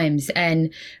 10 times,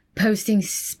 and posting,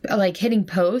 like hitting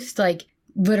post, like,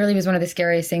 literally was one of the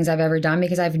scariest things I've ever done,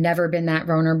 because I've never been that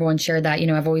vulnerable and shared that.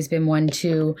 I've always been one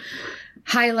to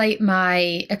highlight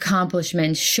my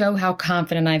accomplishments, show how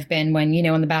confident I've been when,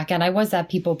 on the back end, I was that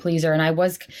people pleaser and I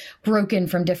was broken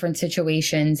from different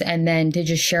situations. And then to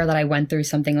just share that I went through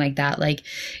something like that, like,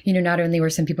 not only were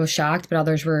some people shocked, but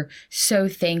others were so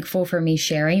thankful for me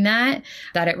sharing that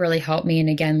it really helped me. And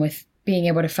again, with being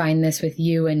able to find this with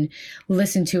you and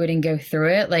listen to it and go through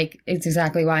it, like, it's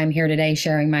exactly why I'm here today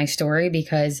sharing my story,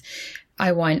 because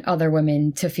I want other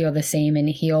women to feel the same and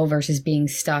heal versus being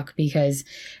stuck, because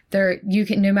you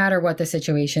can, no matter what the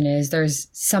situation is, there's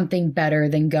something better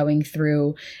than going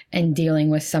through and dealing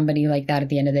with somebody like that at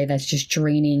the end of the day that's just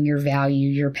draining your value,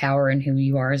 your power, and who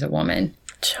you are as a woman.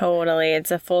 Totally.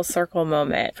 It's a full circle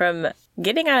moment from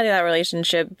getting out of that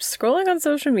relationship, scrolling on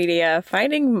social media,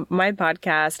 finding my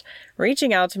podcast,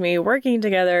 reaching out to me, working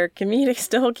together, community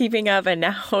still keeping up, and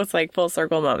now it's like full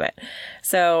circle moment.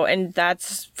 So, and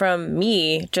that's from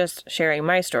me just sharing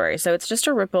my story. So it's just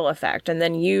a ripple effect. And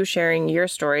then you sharing your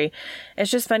story.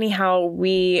 It's just funny how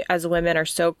we as women are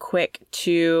so quick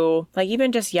to, like,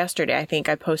 even just yesterday, I think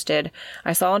I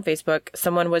saw on Facebook,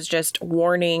 someone was just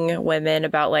warning women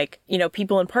about, like, you know,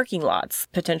 people in parking lots,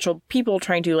 potential people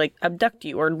trying to like abduct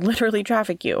you or literally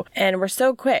traffic you. And we're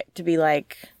so quick to be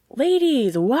like,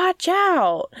 ladies, watch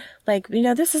out. Like, you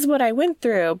know, this is what I went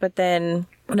through. But then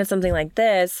when it's something like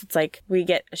this, it's like we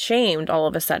get shamed all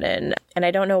of a sudden. And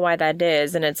I don't know why that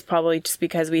is. And it's probably just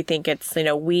because we think it's, you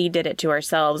know, we did it to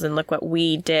ourselves and look what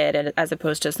we did. And as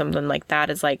opposed to something like that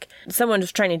is like someone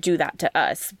just trying to do that to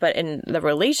us. But in the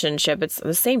relationship, it's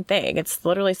the same thing. It's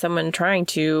literally someone trying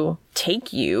to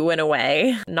take you in a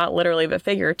way, not literally, but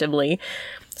figuratively.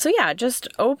 So yeah, just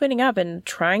opening up and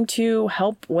trying to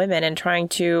help women and trying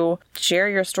to share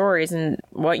your stories and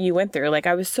what you went through. Like,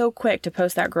 I was so quick to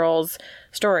post that girl's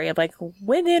story of like,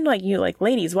 women like you, like,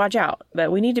 ladies, watch out.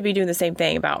 But we need to be doing the same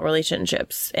thing about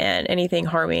relationships and anything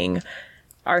harming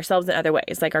ourselves in other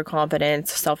ways, like our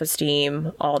confidence,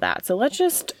 self-esteem, all that. So let's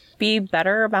just be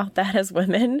better about that as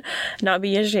women, not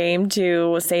be ashamed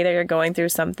to say that you're going through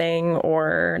something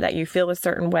or that you feel a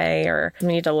certain way, or we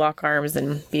need to lock arms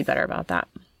and be better about that.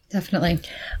 Definitely.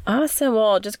 Awesome.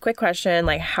 Well, just a quick question,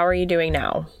 like, how are you doing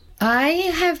now? I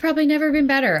have probably never been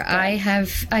better. Yeah.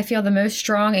 I feel the most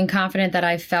strong and confident that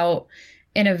I've felt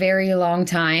in a very long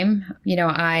time. You know,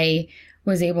 I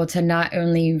was able to not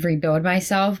only rebuild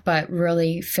myself, but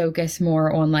really focus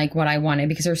more on like what I wanted,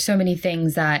 because there's so many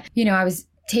things that, you know, I was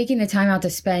taking the time out to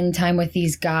spend time with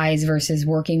these guys versus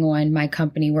working on my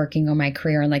company, working on my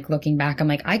career. And like looking back, I'm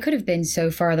like, I could have been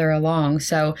so farther along.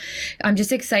 So I'm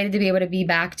just excited to be able to be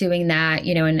back doing that,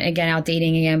 you know, and again, out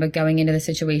dating again, but going into the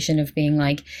situation of being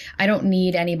like, I don't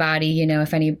need anybody, you know,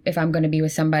 if I'm going to be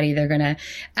with somebody, they're going to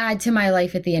add to my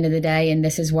life at the end of the day. And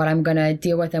this is what I'm going to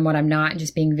deal with and what I'm not, and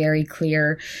just being very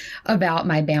clear about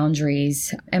my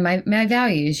boundaries and my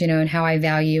values, you know, and how I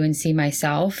value and see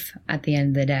myself at the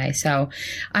end of the day. So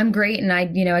I'm great. And I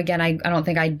don't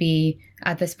think I'd be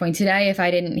at this point today if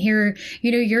I didn't hear,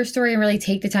 you know, your story and really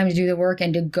take the time to do the work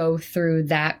and to go through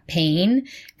that pain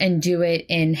and do it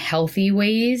in healthy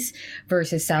ways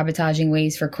versus sabotaging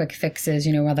ways for quick fixes,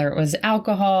 you know, whether it was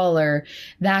alcohol or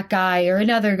that guy or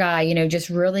another guy, you know, just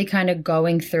really kind of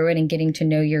going through it and getting to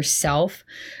know yourself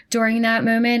during that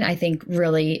moment, I think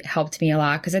really helped me a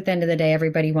lot. Because at the end of the day,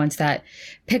 everybody wants that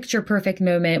picture perfect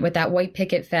moment with that white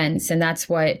picket fence. And that's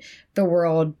what the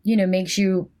world, you know, makes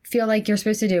you feel like you're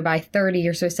supposed to do. By 30,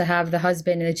 you're supposed to have the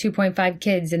husband and the 2.5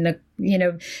 kids and the, you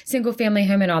know, single family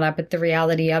home and all that. But the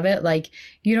reality of it, like,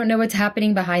 you don't know what's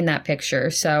happening behind that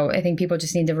picture. So I think people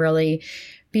just need to really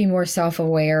be more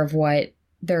self-aware of what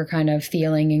they're kind of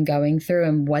feeling and going through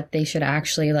and what they should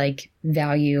actually like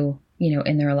value, you know,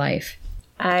 in their life.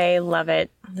 I love it.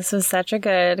 This was such a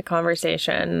good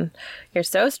conversation. You're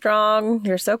so strong.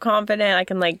 You're so confident. I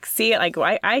can like see it. Like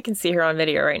I can see her on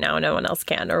video right now. No one else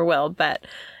can or will. But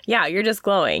yeah, you're just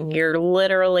glowing. You're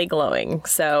literally glowing.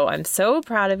 So I'm so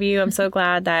proud of you. I'm so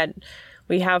glad that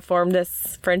we have formed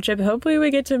this friendship. Hopefully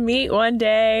we get to meet one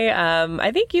day.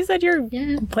 I think you said you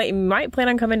might plan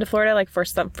on coming to Florida, like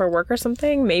for work or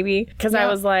something, maybe. Because I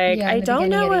was like, I don't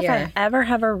know if I ever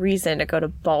have a reason to go to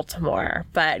Baltimore,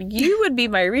 but you would be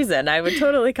my reason. I would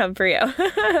totally come for you.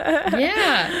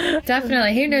 Yeah,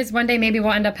 definitely. Who knows? One day maybe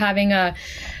we'll end up having a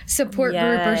support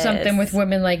group or something with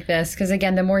women like this. Because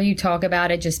again, the more you talk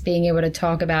about it, just being able to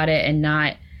talk about it and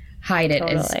not hide it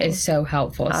is so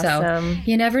helpful. Awesome. So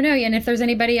you never know. And if there's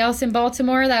anybody else in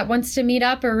Baltimore that wants to meet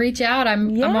up or reach out, I'm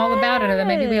all about it. Or then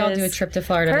maybe we all do a trip to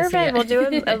Florida. Perfect. To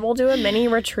see it. We'll do a mini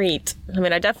retreat. I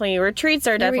mean, retreats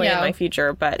are definitely in my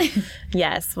future, but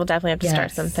yes, we'll definitely have to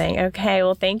start something. Okay.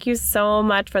 Well, thank you so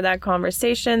much for that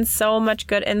conversation. So much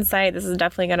good insight. This is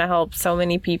definitely going to help so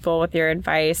many people with your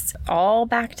advice. All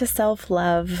back to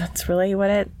self-love. It's really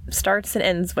what it starts and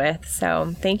ends with.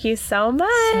 So thank you so much.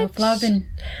 Self-love and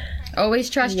always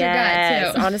trust your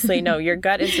gut, too. Honestly, no, your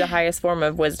gut is the highest form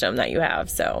of wisdom that you have.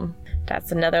 So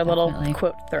that's another little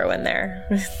quote throw in there.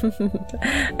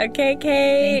 Okay,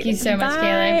 Kate. Thank you so much,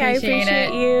 Kayla. I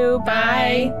appreciate you.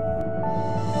 Bye.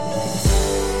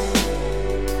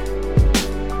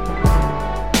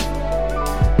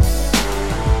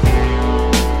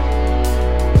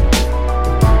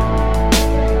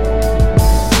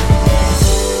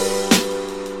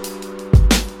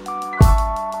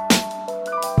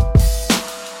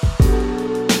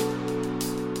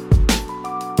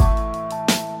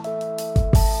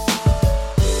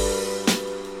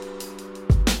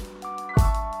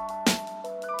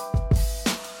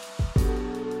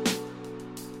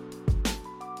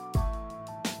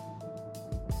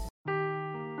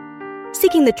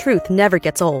 seeking the truth never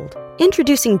gets old.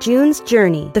 Introducing June's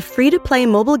Journey, the free-to-play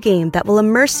mobile game that will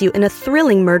immerse you in a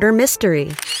thrilling murder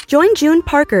mystery. Join June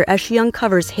Parker as she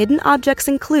uncovers hidden objects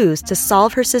and clues to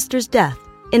solve her sister's death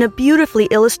in a beautifully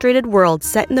illustrated world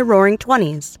set in the Roaring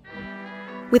 '20s.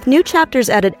 With new chapters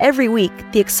added every week,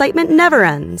 the excitement never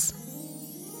ends.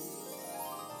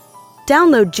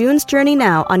 Download June's Journey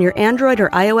now on your Android or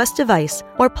iOS device,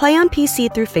 or play on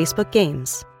PC through Facebook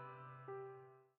Games.